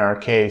out in our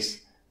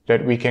case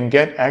that we can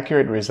get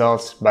accurate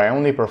results by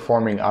only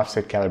performing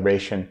offset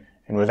calibration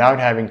and without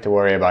having to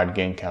worry about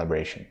gain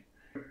calibration.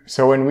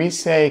 So when we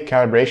say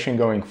calibration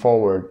going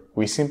forward,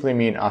 we simply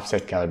mean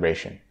offset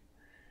calibration.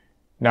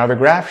 Now the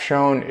graph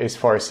shown is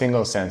for a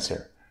single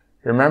sensor.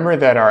 Remember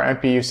that our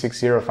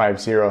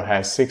MPU6050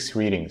 has 6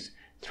 readings,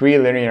 3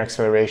 linear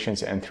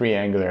accelerations and 3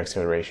 angular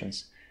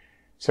accelerations.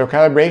 So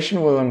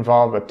calibration will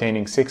involve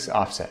obtaining 6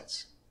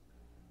 offsets.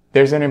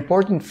 There's an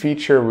important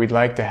feature we'd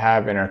like to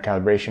have in our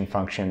calibration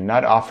function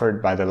not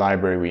offered by the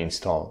library we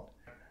installed.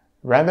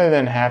 Rather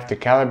than have to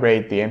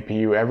calibrate the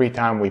MPU every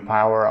time we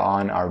power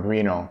on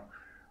Arduino,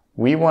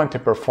 we want to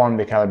perform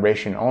the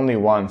calibration only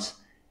once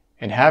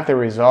and have the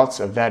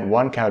results of that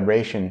one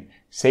calibration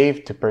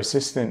saved to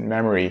persistent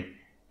memory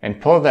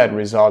and pull that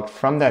result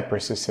from that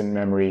persistent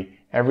memory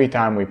every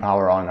time we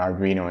power on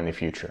Arduino in the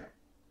future.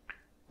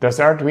 Does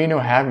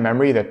Arduino have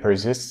memory that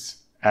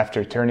persists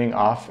after turning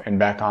off and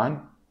back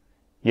on?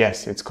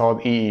 Yes, it's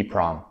called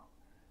EEPROM.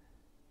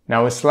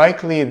 Now it's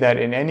likely that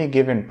in any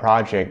given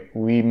project,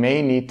 we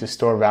may need to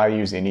store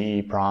values in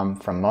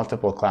EEPROM from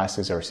multiple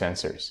classes or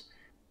sensors.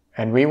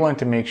 And we want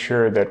to make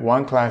sure that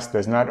one class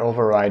does not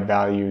override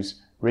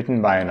values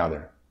written by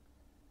another.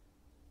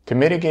 To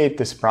mitigate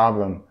this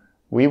problem,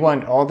 we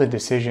want all the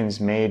decisions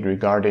made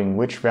regarding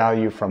which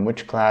value from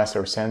which class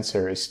or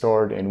sensor is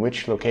stored in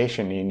which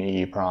location in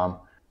EEPROM.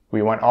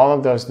 We want all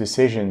of those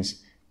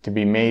decisions to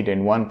be made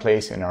in one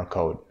place in our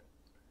code.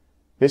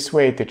 This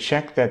way, to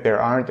check that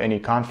there aren't any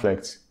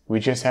conflicts, we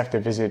just have to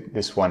visit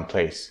this one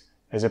place,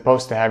 as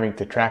opposed to having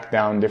to track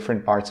down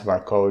different parts of our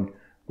code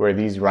where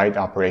these write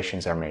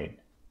operations are made.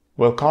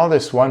 We'll call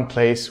this one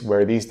place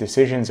where these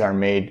decisions are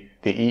made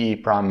the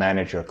EEPROM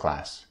Manager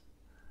class.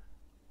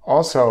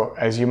 Also,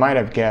 as you might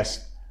have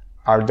guessed,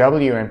 our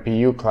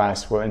WMPU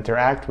class will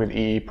interact with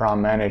EEPROM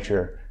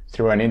Manager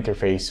through an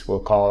interface we'll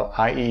call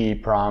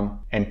IEEPROM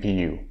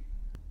MPU.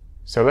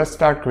 So let's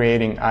start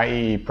creating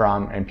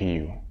IEEPROM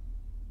MPU.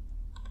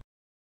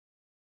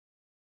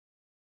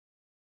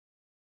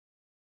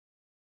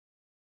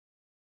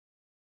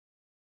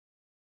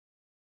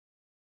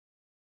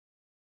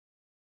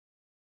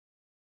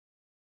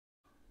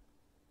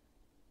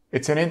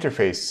 It's an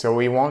interface, so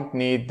we won't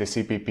need the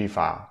CPP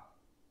file.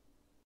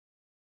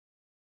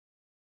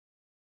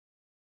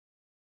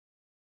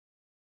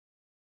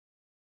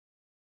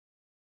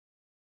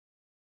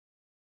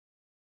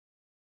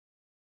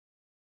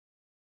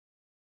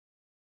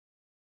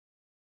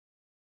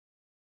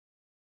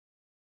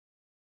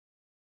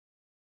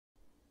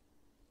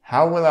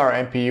 How will our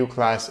MPU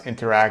class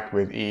interact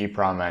with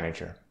EEPROM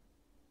Manager?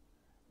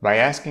 By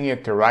asking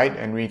it to write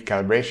and read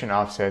calibration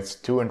offsets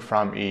to and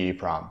from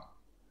EEPROM.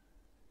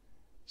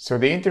 So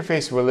the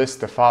interface will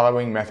list the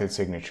following method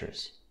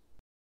signatures.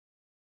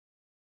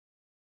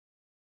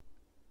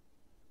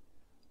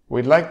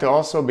 We'd like to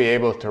also be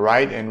able to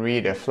write and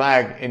read a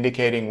flag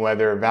indicating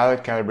whether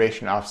valid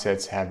calibration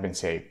offsets have been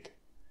saved,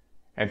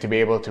 and to be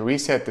able to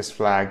reset this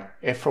flag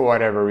if for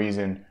whatever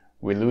reason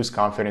we lose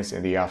confidence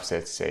in the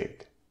offsets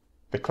saved.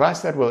 The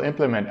class that will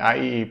implement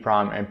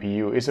IEEPROM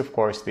MPU is of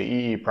course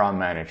the EEPROM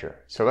Manager,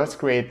 so let's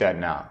create that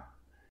now.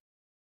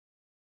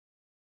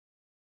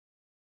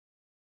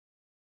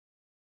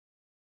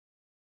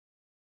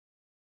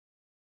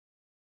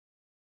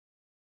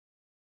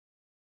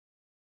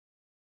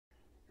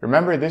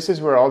 Remember, this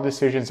is where all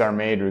decisions are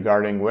made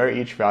regarding where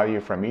each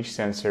value from each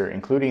sensor,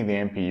 including the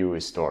MPU,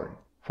 is stored.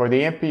 For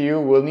the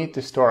MPU, we'll need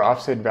to store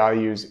offset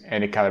values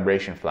and a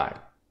calibration flag.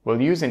 We'll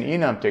use an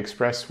enum to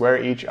express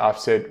where each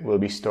offset will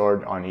be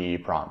stored on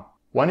EEPROM.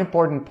 One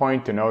important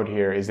point to note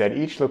here is that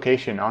each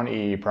location on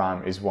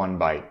EEPROM is 1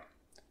 byte.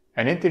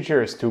 An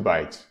integer is 2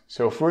 bytes,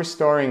 so if we're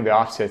storing the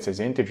offsets as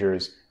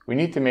integers, we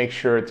need to make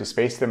sure to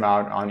space them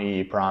out on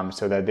EEPROM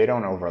so that they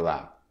don't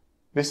overlap.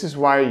 This is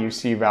why you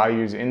see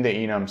values in the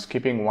enum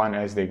skipping 1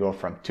 as they go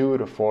from 2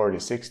 to 4 to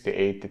 6 to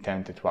 8 to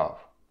 10 to 12.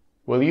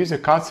 We'll use a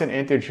constant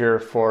integer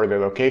for the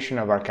location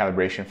of our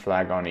calibration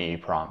flag on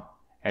EEPROM,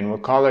 and we'll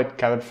call it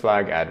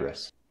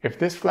calibFlagAddress. If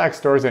this flag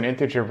stores an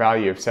integer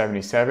value of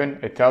 77,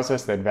 it tells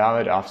us that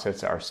valid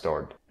offsets are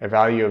stored. A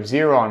value of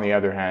 0, on the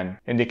other hand,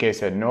 indicates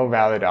that no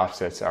valid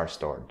offsets are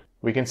stored.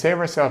 We can save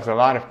ourselves a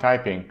lot of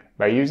typing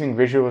by using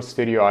Visual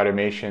Studio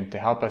Automation to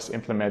help us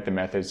implement the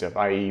methods of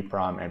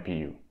IEEPROM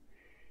MPU.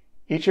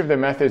 Each of the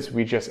methods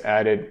we just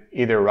added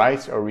either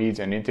writes or reads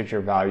an integer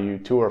value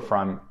to or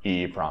from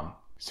EEPROM.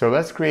 So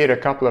let's create a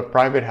couple of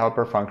private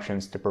helper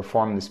functions to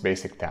perform this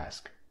basic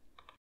task.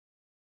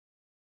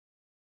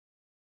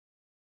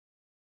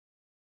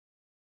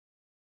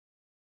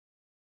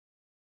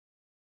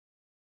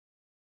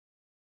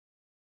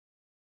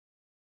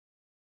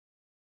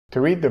 To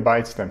read the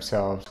bytes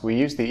themselves, we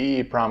use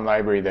the EEPROM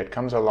library that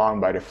comes along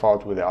by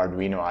default with the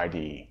Arduino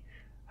IDE.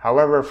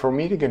 However, for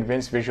me to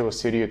convince Visual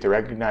Studio to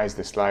recognize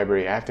this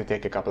library, I have to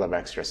take a couple of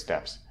extra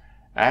steps.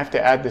 I have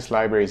to add this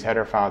library's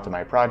header file to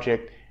my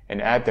project and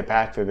add the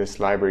path to this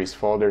library's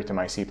folder to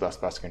my C++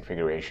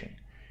 configuration.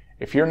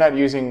 If you're not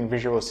using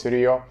Visual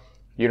Studio,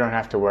 you don't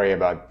have to worry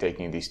about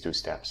taking these 2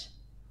 steps.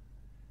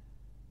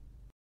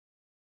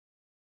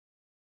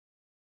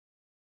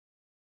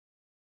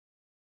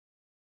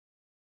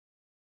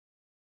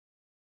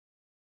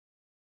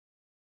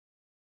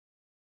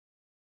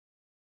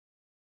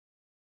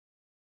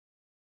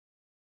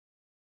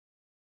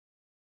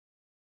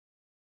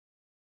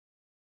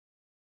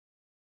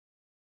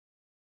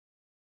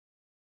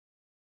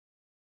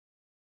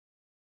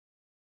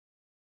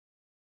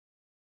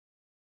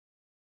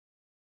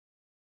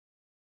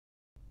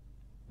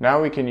 Now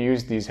we can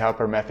use these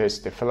helper methods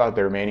to fill out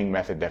the remaining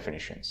method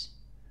definitions.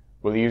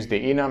 We'll use the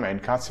enum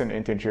and constant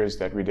integers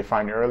that we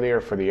defined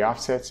earlier for the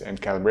offsets and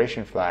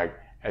calibration flag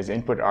as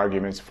input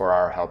arguments for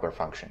our helper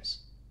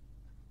functions.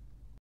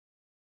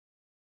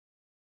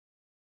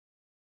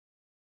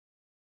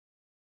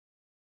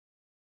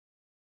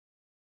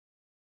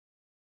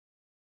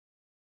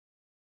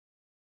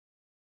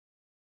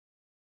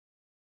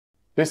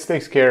 This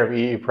takes care of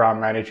EEPROM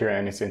Manager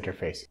and its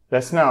interface.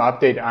 Let's now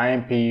update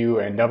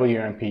IMPU and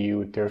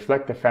WMPU to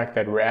reflect the fact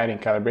that we're adding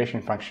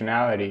calibration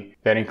functionality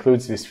that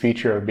includes this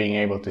feature of being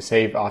able to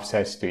save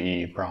offsets to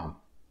EEPROM.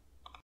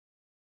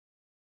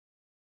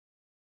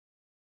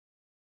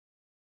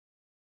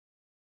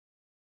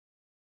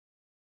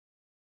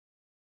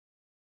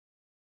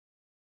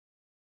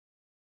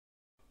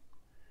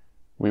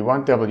 We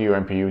want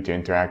WMPU to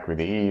interact with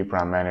the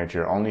EEPROM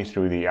Manager only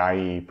through the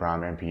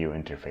IEEPROM MPU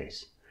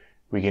interface.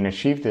 We can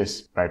achieve this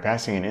by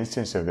passing an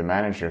instance of the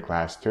Manager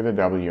class to the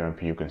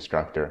WMPU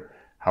constructor.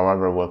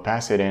 However, we'll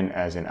pass it in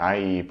as an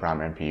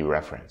IEEPROM MPU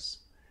reference.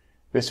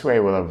 This way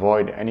we'll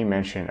avoid any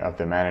mention of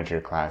the Manager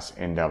class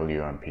in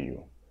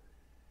WMPU.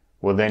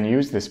 We'll then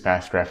use this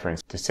passed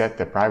reference to set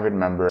the private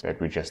member that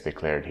we just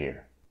declared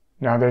here.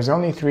 Now there's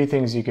only 3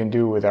 things you can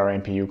do with our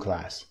MPU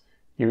class.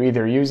 You're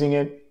either using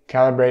it,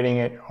 calibrating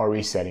it, or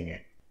resetting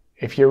it.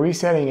 If you're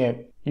resetting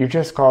it, you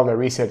just call the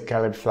reset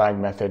calibFlag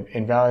method,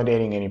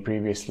 invalidating any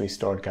previously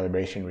stored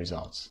calibration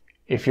results.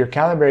 If you're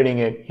calibrating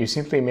it, you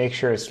simply make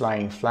sure it's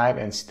lying flat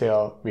and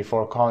still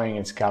before calling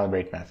its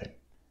calibrate method.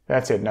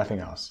 That's it, nothing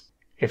else.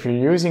 If you're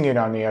using it,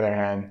 on the other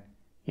hand,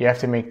 you have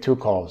to make 2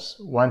 calls,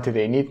 one to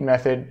the init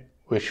method,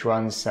 which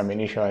runs some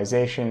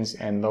initializations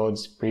and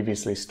loads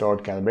previously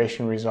stored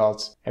calibration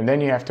results, and then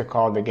you have to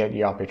call the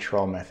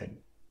getYoppitchRoll method.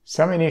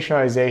 Some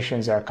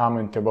initializations are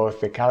common to both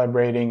the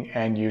calibrating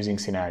and using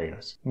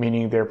scenarios,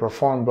 meaning they're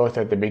performed both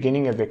at the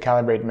beginning of the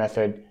calibrate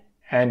method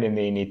and in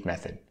the init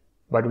method.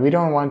 But we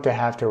don't want to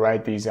have to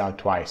write these out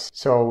twice,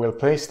 so we'll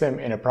place them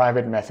in a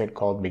private method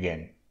called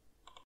begin.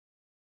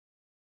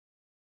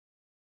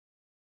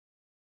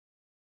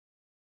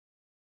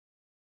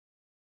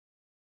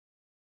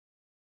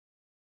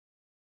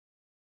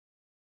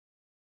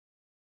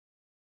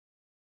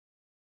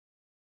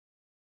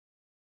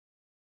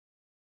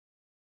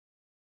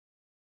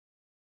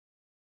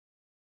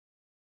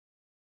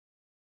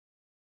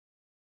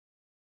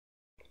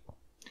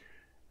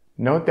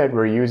 Note that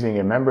we're using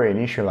a member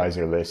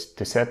initializer list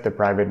to set the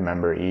private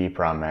member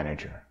EEPROM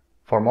manager.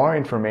 For more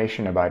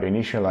information about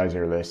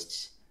initializer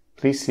lists,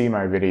 please see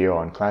my video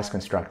on class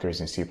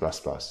constructors in C++.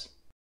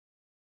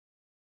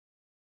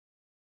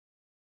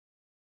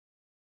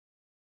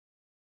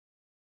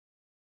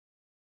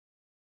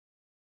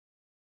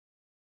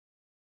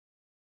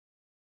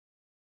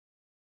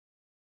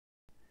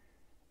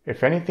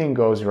 If anything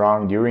goes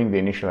wrong during the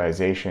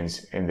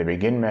initializations in the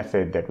begin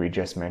method that we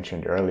just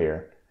mentioned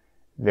earlier,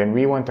 then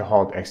we want to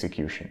halt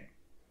execution.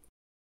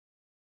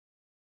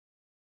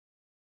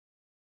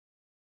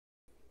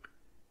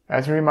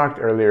 As remarked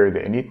earlier,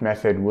 the init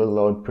method will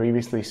load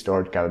previously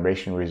stored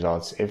calibration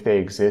results if they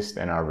exist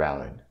and are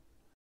valid.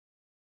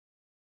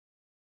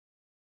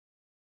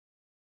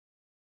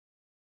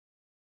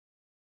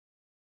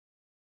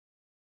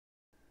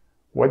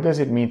 What does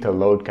it mean to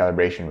load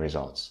calibration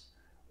results?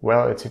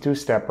 Well, it's a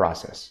two-step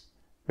process.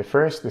 The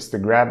first is to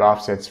grab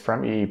offsets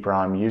from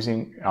EEPROM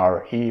using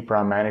our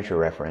EEPROM manager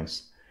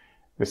reference.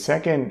 The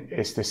second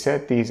is to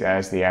set these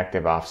as the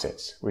active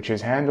offsets, which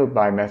is handled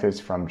by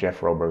methods from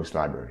Jeff Rowberg's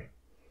library.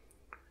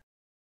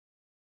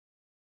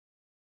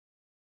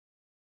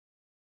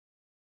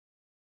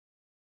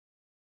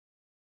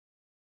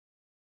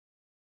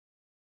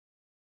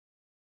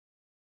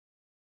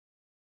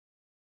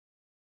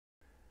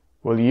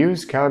 We'll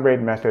use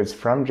calibrate methods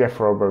from Jeff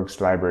Rowberg's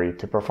library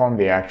to perform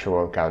the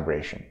actual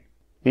calibration.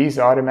 These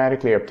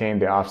automatically obtain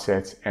the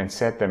offsets and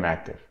set them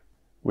active.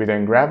 We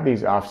then grab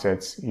these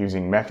offsets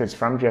using methods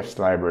from Jeff's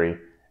library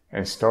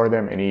and store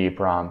them in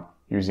EEPROM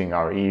using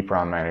our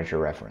EEPROM manager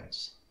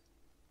reference.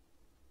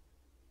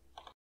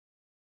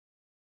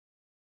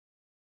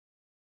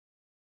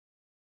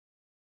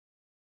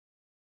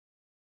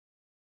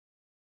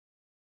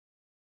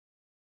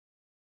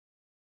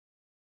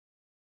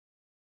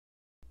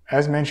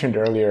 As mentioned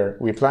earlier,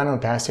 we plan on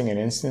passing an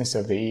instance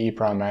of the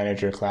EEPROM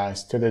manager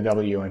class to the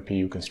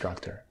WMPU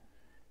constructor.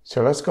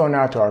 So let's go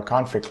now to our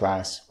config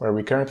class, where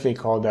we currently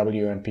call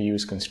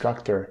WMPU's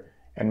constructor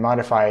and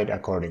modify it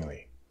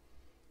accordingly.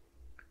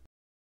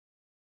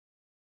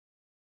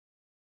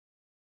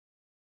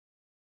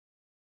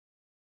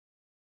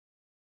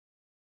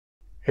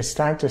 It's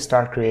time to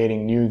start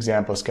creating new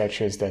example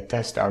sketches that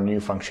test our new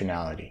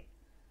functionality.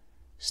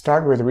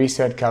 Start with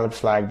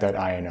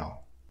resetcalibflag.ino.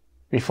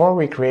 Before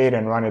we create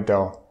and run it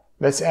though,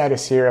 let's add a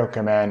serial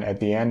command at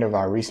the end of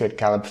our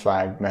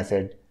resetCalibFlag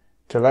method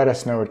to let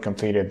us know it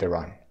completed the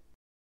run.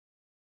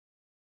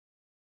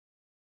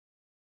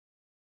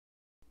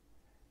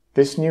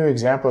 This new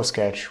example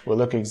sketch will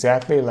look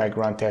exactly like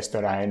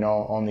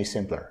runtest.ino, only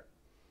simpler.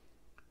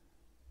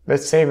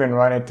 Let's save and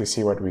run it to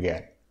see what we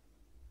get.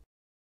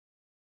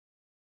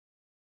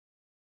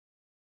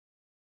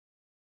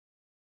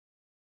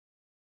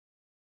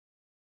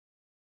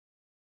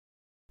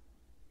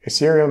 A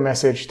serial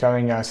message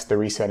telling us the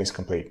reset is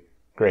complete.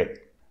 Great.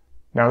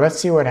 Now let's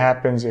see what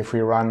happens if we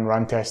run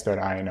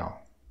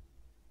runtest.ino.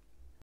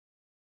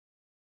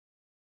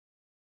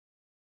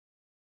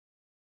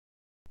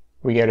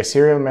 We get a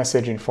serial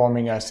message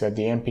informing us that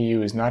the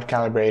MPU is not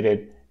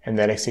calibrated and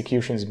that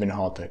execution has been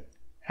halted.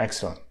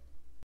 Excellent.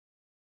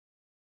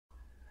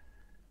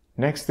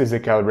 Next is the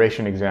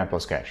calibration example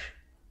sketch.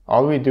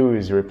 All we do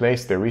is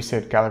replace the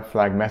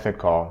resetCalibFlag method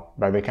call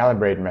by the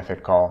calibrate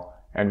method call,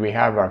 and we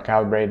have our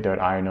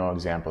calibrate.ino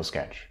example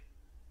sketch.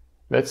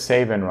 Let's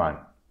save and run.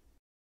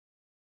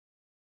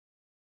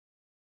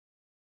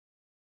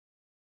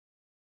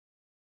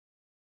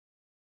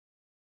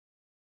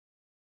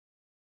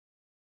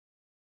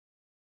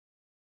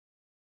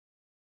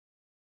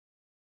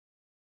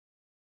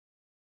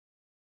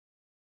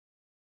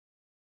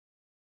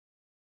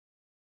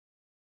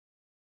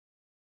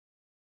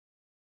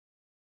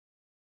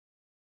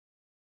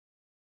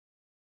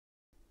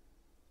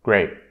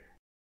 Great.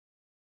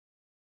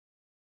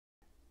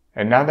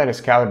 And now that it's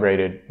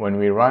calibrated, when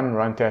we run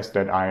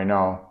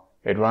runtest.ino,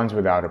 it runs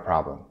without a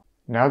problem.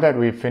 Now that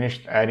we've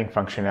finished adding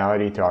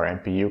functionality to our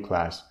MPU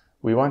class,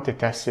 we want to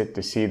test it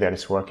to see that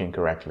it's working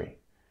correctly.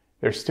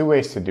 There's two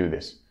ways to do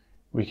this.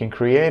 We can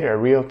create a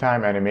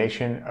real-time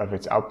animation of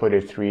its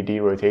outputted 3D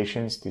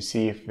rotations to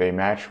see if they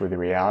match with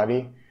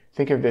reality.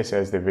 Think of this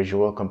as the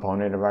visual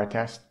component of our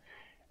test.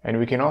 And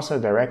we can also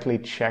directly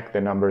check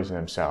the numbers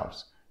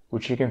themselves,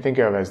 which you can think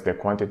of as the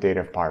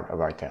quantitative part of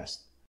our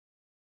test.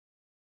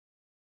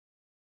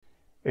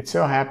 It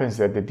so happens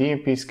that the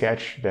DMP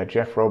sketch that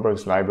Jeff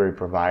Rowberg's library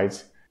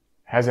provides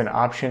has an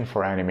option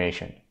for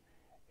animation.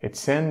 It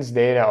sends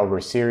data over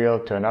serial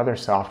to another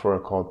software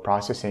called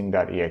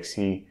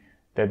processing.exe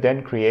that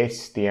then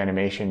creates the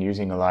animation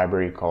using a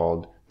library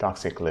called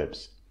Toxic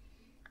Libs.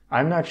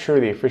 I'm not sure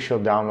the official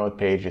download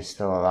page is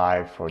still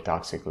alive for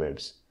Toxic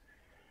Libs.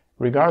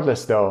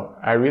 Regardless though,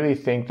 I really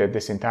think that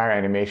this entire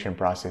animation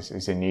process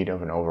is in need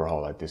of an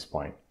overhaul at this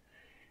point.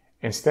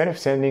 Instead of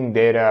sending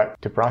data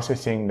to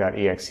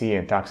processing.exe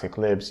and Toxic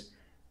Libs,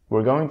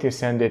 we're going to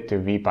send it to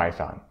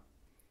VPython.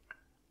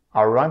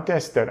 Our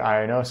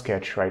runtest.ino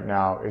sketch right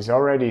now is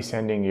already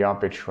sending yaw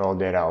pitch roll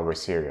data over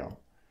serial.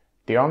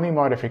 The only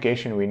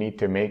modification we need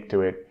to make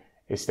to it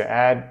is to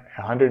add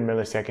a 100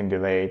 millisecond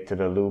delay to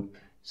the loop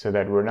so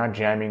that we're not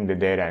jamming the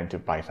data into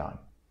Python.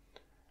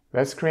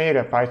 Let's create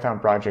a Python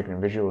project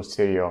in Visual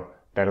Studio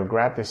that'll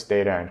grab this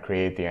data and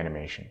create the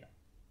animation.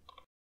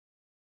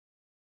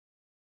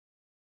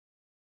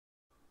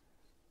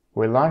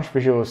 We'll launch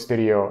Visual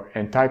Studio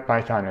and type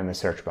Python in the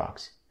search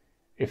box.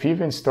 If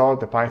you've installed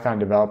the Python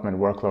development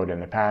workload in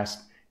the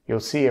past, you'll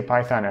see a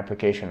Python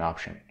application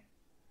option.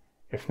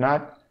 If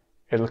not,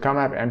 it'll come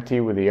up empty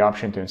with the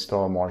option to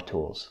install more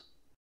tools.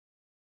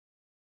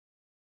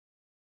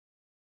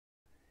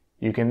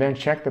 You can then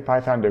check the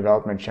Python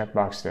development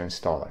checkbox to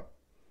install it.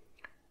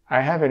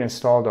 I have it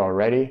installed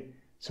already,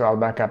 so I'll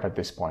back up at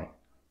this point.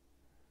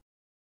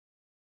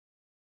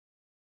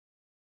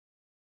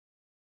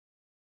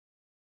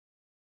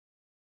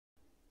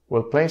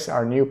 We'll place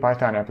our new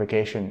Python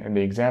application in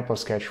the example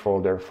sketch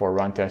folder for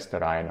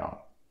runtest.ino.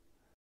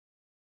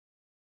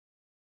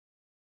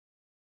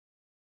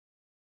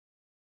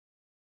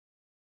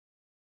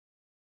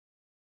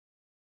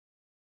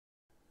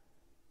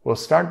 We'll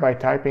start by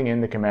typing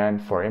in the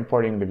command for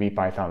importing the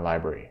VPython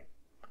library.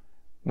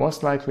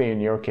 Most likely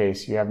in your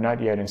case, you have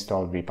not yet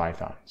installed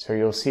VPython, so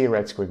you'll see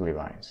red squiggly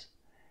lines.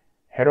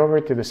 Head over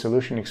to the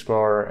Solution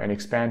Explorer and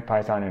expand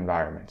Python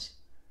Environments.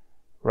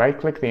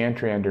 Right-click the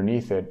entry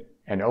underneath it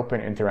and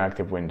open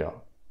Interactive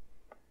Window.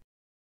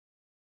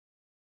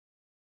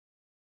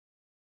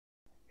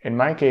 In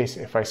my case,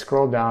 if I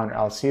scroll down,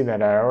 I'll see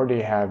that I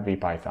already have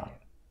VPython.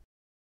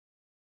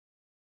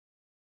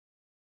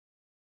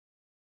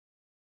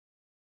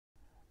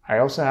 I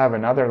also have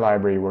another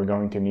library we're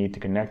going to need to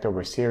connect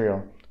over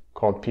serial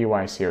called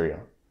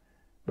PySerial,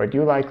 but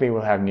you likely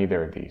will have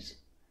neither of these.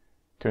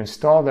 To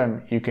install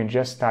them, you can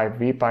just type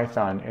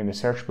VPython in the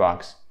search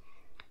box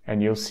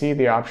and you'll see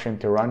the option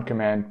to run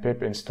command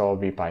pip install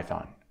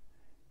VPython.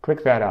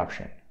 Click that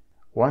option.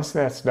 Once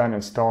that's done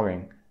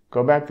installing,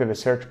 go back to the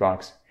search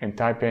box and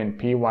type in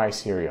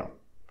PySerial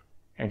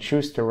and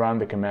choose to run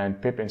the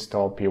command pip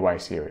install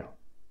PySerial.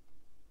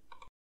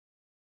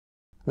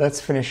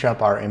 Let's finish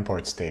up our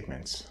import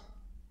statements.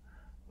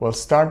 We'll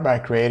start by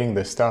creating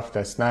the stuff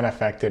that's not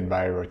affected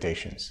by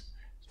rotations,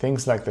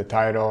 things like the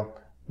title,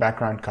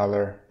 background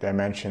color,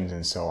 dimensions,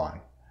 and so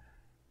on.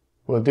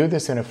 We'll do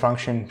this in a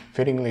function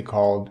fittingly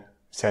called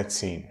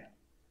setScene.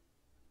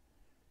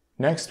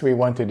 Next, we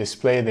want to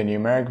display the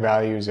numeric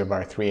values of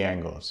our three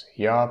angles,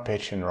 yaw,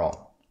 pitch, and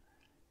roll.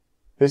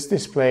 This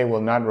display will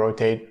not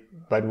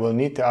rotate, but we'll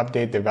need to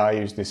update the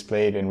values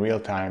displayed in real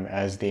time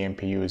as the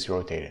MPU is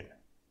rotated.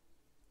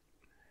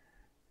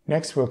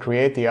 Next, we'll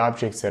create the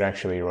objects that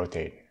actually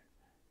rotate.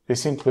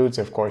 This includes,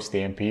 of course, the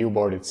MPU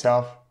board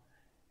itself.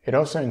 It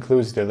also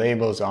includes the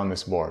labels on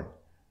this board.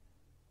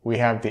 We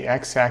have the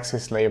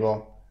x-axis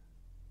label,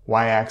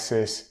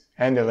 y-axis,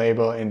 and a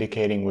label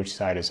indicating which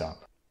side is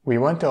up. We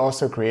want to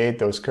also create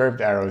those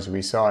curved arrows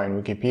we saw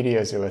in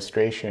Wikipedia's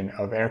illustration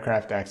of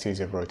aircraft axes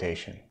of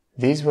rotation.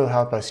 These will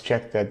help us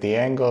check that the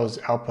angles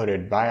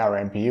outputted by our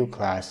MPU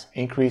class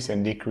increase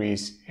and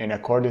decrease in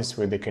accordance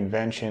with the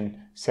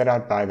convention set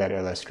out by that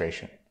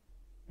illustration.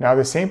 Now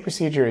the same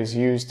procedure is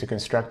used to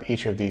construct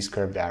each of these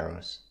curved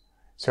arrows.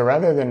 So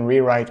rather than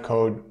rewrite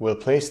code, we'll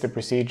place the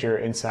procedure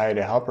inside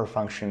a helper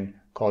function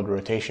called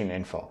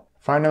rotationInfo.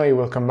 Finally,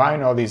 we'll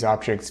combine all these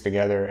objects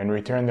together and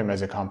return them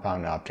as a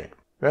compound object.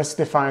 Let's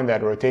define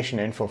that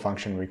rotationInfo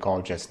function we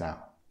called just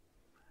now.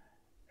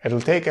 It'll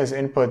take as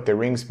input the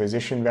ring's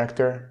position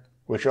vector,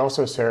 which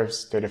also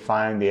serves to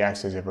define the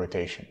axis of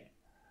rotation.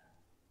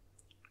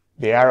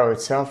 The arrow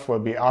itself will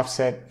be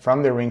offset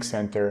from the ring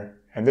center,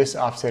 and this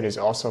offset is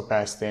also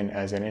passed in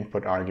as an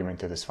input argument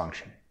to this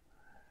function.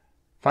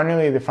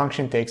 Finally, the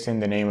function takes in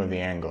the name of the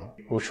angle,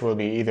 which will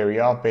be either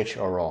yaw, pitch,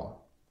 or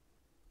roll.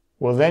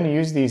 We'll then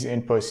use these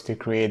inputs to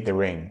create the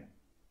ring,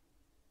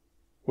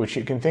 which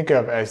you can think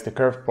of as the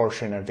curved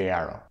portion of the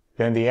arrow.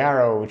 Then the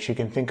arrow, which you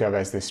can think of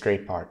as the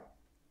straight part.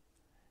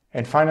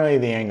 And finally,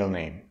 the angle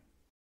name.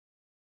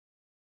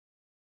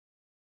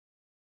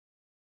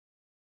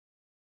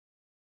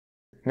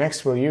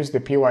 Next, we'll use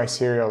the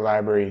PySerial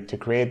library to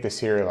create the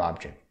serial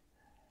object.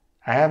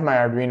 I have my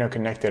Arduino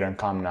connected on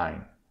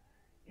COM9.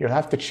 You'll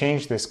have to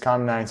change this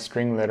COM9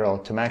 string literal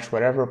to match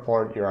whatever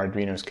port your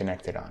Arduino is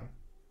connected on.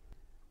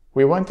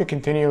 We want to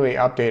continually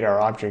update our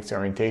object's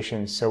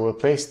orientation, so we'll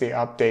place the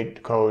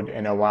update code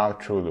in a while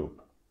true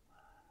loop.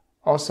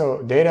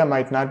 Also, data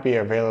might not be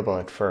available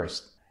at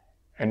first,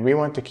 and we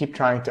want to keep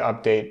trying to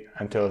update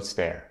until it's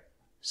there.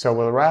 So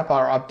we'll wrap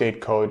our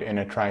update code in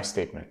a try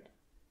statement.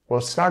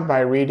 We'll start by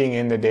reading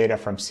in the data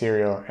from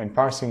serial and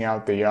parsing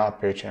out the yaw,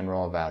 pitch, and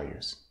roll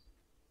values.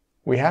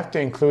 We have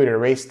to include a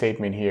rate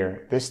statement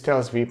here. This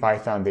tells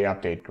VPython the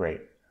update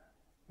rate.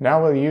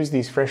 Now we'll use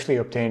these freshly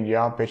obtained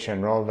yaw, pitch,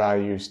 and roll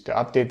values to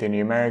update the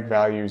numeric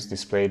values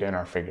displayed in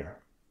our figure.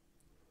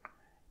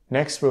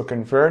 Next, we'll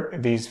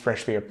convert these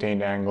freshly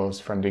obtained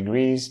angles from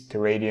degrees to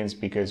radians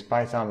because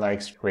Python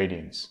likes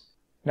radians.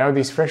 Now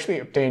these freshly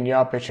obtained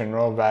yaw, pitch, and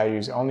roll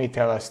values only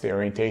tell us the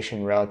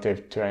orientation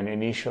relative to an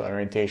initial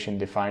orientation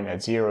defined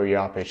at 0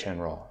 yaw, pitch,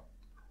 and roll.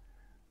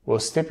 We'll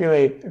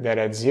stipulate that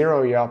at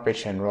 0 yaw,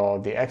 pitch, and roll,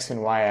 the x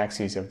and y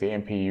axes of the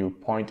MPU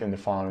point in the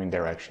following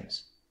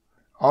directions.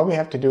 All we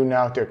have to do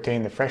now to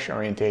obtain the fresh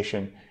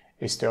orientation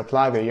is to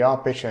apply the yaw,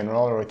 pitch, and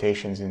roll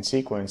rotations in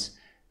sequence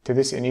to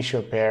this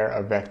initial pair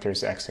of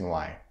vectors x and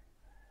y.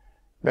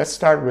 Let's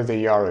start with the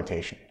yaw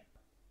rotation.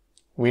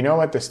 We know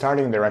what the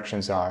starting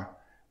directions are,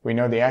 we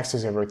know the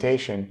axis of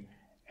rotation,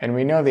 and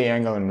we know the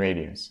angle in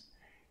radians.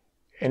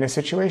 In a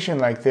situation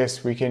like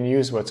this, we can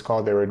use what's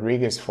called the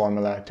Rodriguez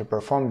formula to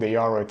perform the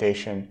yaw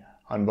rotation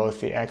on both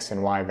the x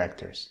and y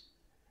vectors.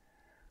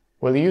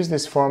 We'll use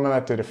this formula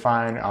to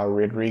define our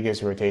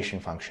Rodriguez rotation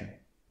function,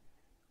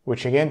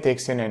 which again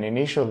takes in an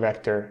initial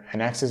vector,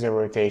 an axis of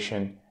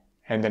rotation,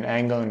 and an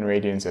angle in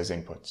radians as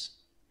inputs.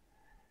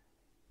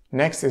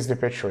 Next is the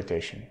pitch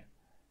rotation.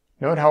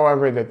 Note,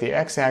 however, that the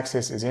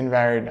x-axis is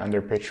invariant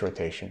under pitch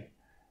rotation,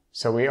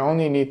 so we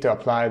only need to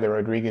apply the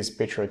Rodriguez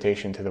pitch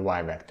rotation to the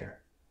y vector.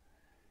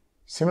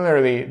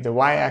 Similarly, the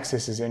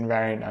y-axis is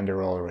invariant under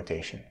roll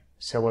rotation,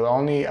 so we'll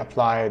only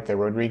apply the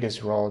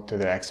Rodriguez roll to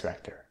the x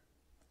vector.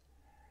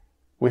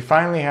 We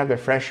finally have the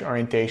fresh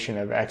orientation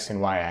of x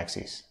and y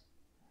axes.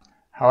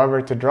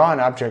 However, to draw an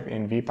object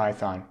in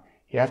VPython,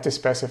 you have to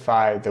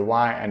specify the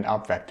y and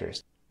up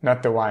vectors,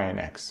 not the y and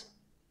x.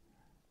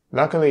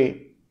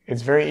 Luckily,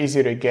 it's very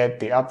easy to get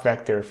the up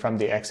vector from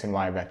the x and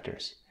y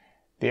vectors.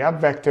 The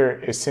up vector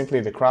is simply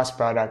the cross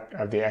product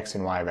of the x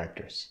and y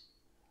vectors.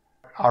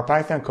 Our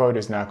Python code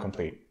is now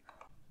complete.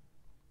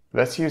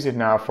 Let's use it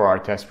now for our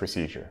test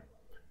procedure.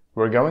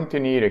 We're going to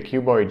need a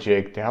cuboid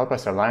jig to help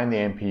us align the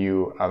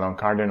MPU along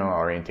cardinal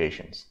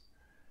orientations.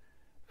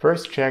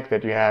 First, check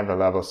that you have a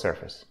level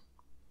surface.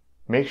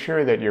 Make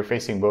sure that you're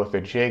facing both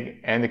the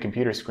jig and the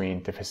computer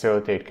screen to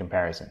facilitate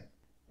comparison.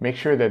 Make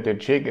sure that the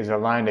jig is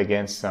aligned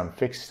against some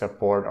fixed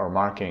support or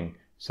marking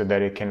so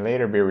that it can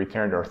later be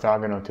returned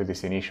orthogonal to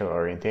this initial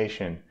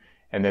orientation,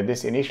 and that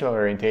this initial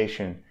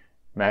orientation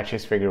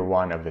matches figure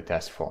 1 of the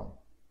test form.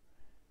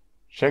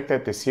 Check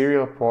that the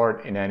serial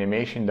port in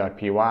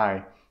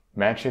animation.py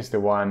matches the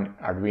one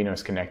Arduino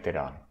is connected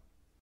on.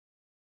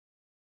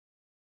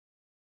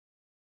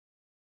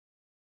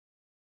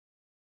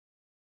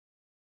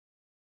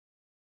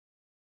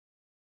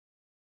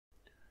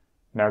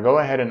 Now go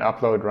ahead and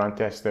upload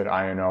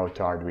runtest.ino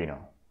to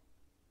Arduino.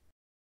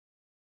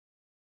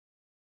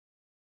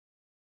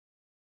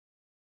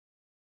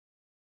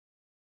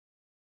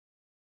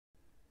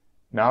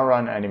 Now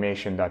run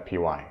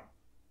animation.py.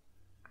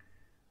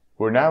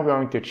 We're now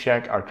going to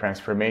check our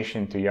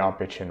transformation to yaw,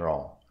 pitch, and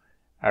roll.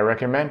 I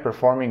recommend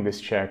performing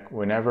this check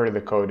whenever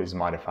the code is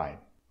modified.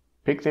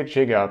 Pick the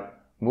jig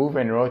up, move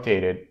and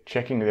rotate it,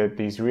 checking that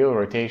these real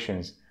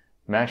rotations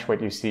match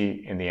what you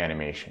see in the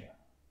animation.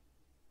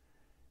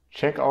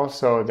 Check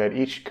also that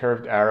each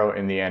curved arrow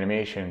in the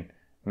animation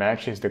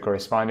matches the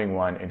corresponding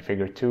one in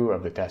figure 2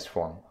 of the test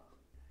form.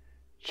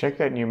 Check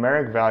that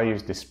numeric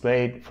values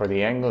displayed for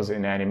the angles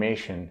in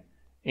animation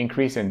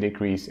increase and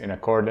decrease in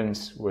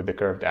accordance with the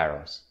curved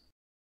arrows.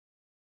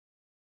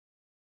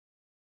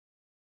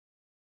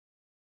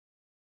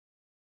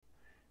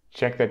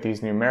 Check that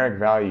these numeric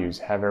values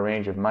have a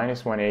range of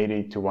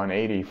 -180 to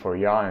 180 for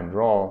yaw and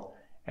roll,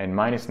 and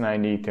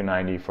 -90 to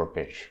 90 for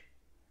pitch.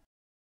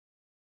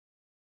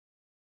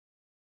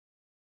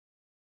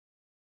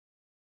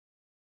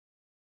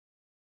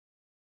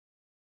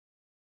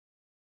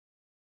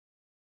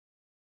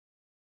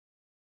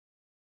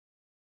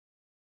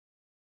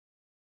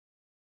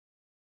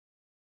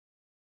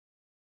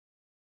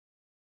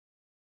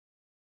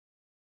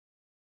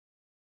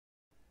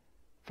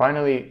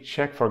 Finally,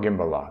 check for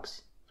gimbal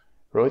locks.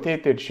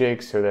 Rotate the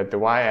jig so that the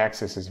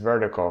y-axis is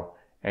vertical,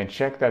 and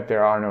check that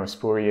there are no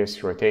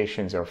spurious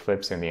rotations or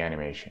flips in the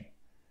animation.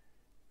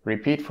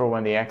 Repeat for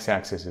when the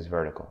x-axis is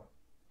vertical.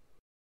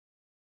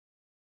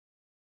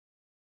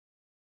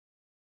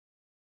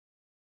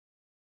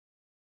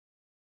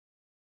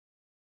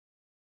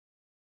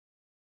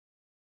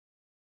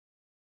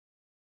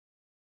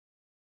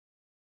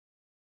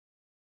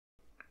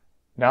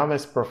 Now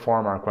let's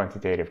perform our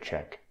quantitative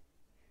check.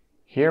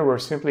 Here we're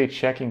simply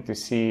checking to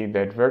see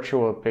that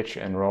virtual pitch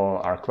and roll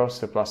are close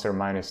to plus or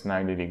minus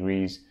 90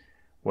 degrees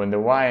when the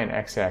y and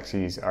x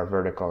axes are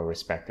vertical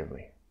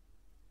respectively.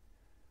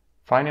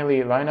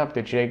 Finally, line up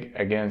the jig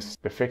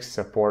against the fixed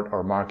support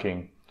or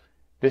marking,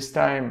 this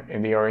time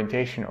in the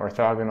orientation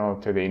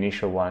orthogonal to the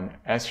initial one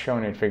as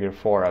shown in figure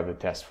 4 of the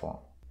test form,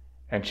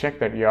 and check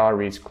that yaw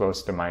reads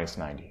close to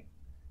 -90.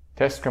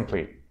 Test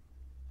complete.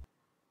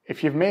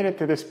 If you've made it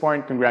to this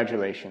point,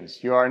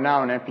 congratulations. You are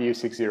now an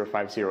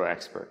MPU6050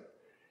 expert.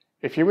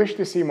 If you wish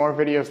to see more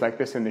videos like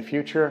this in the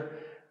future,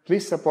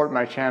 please support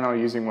my channel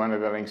using one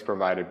of the links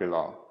provided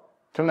below.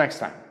 Till next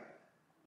time.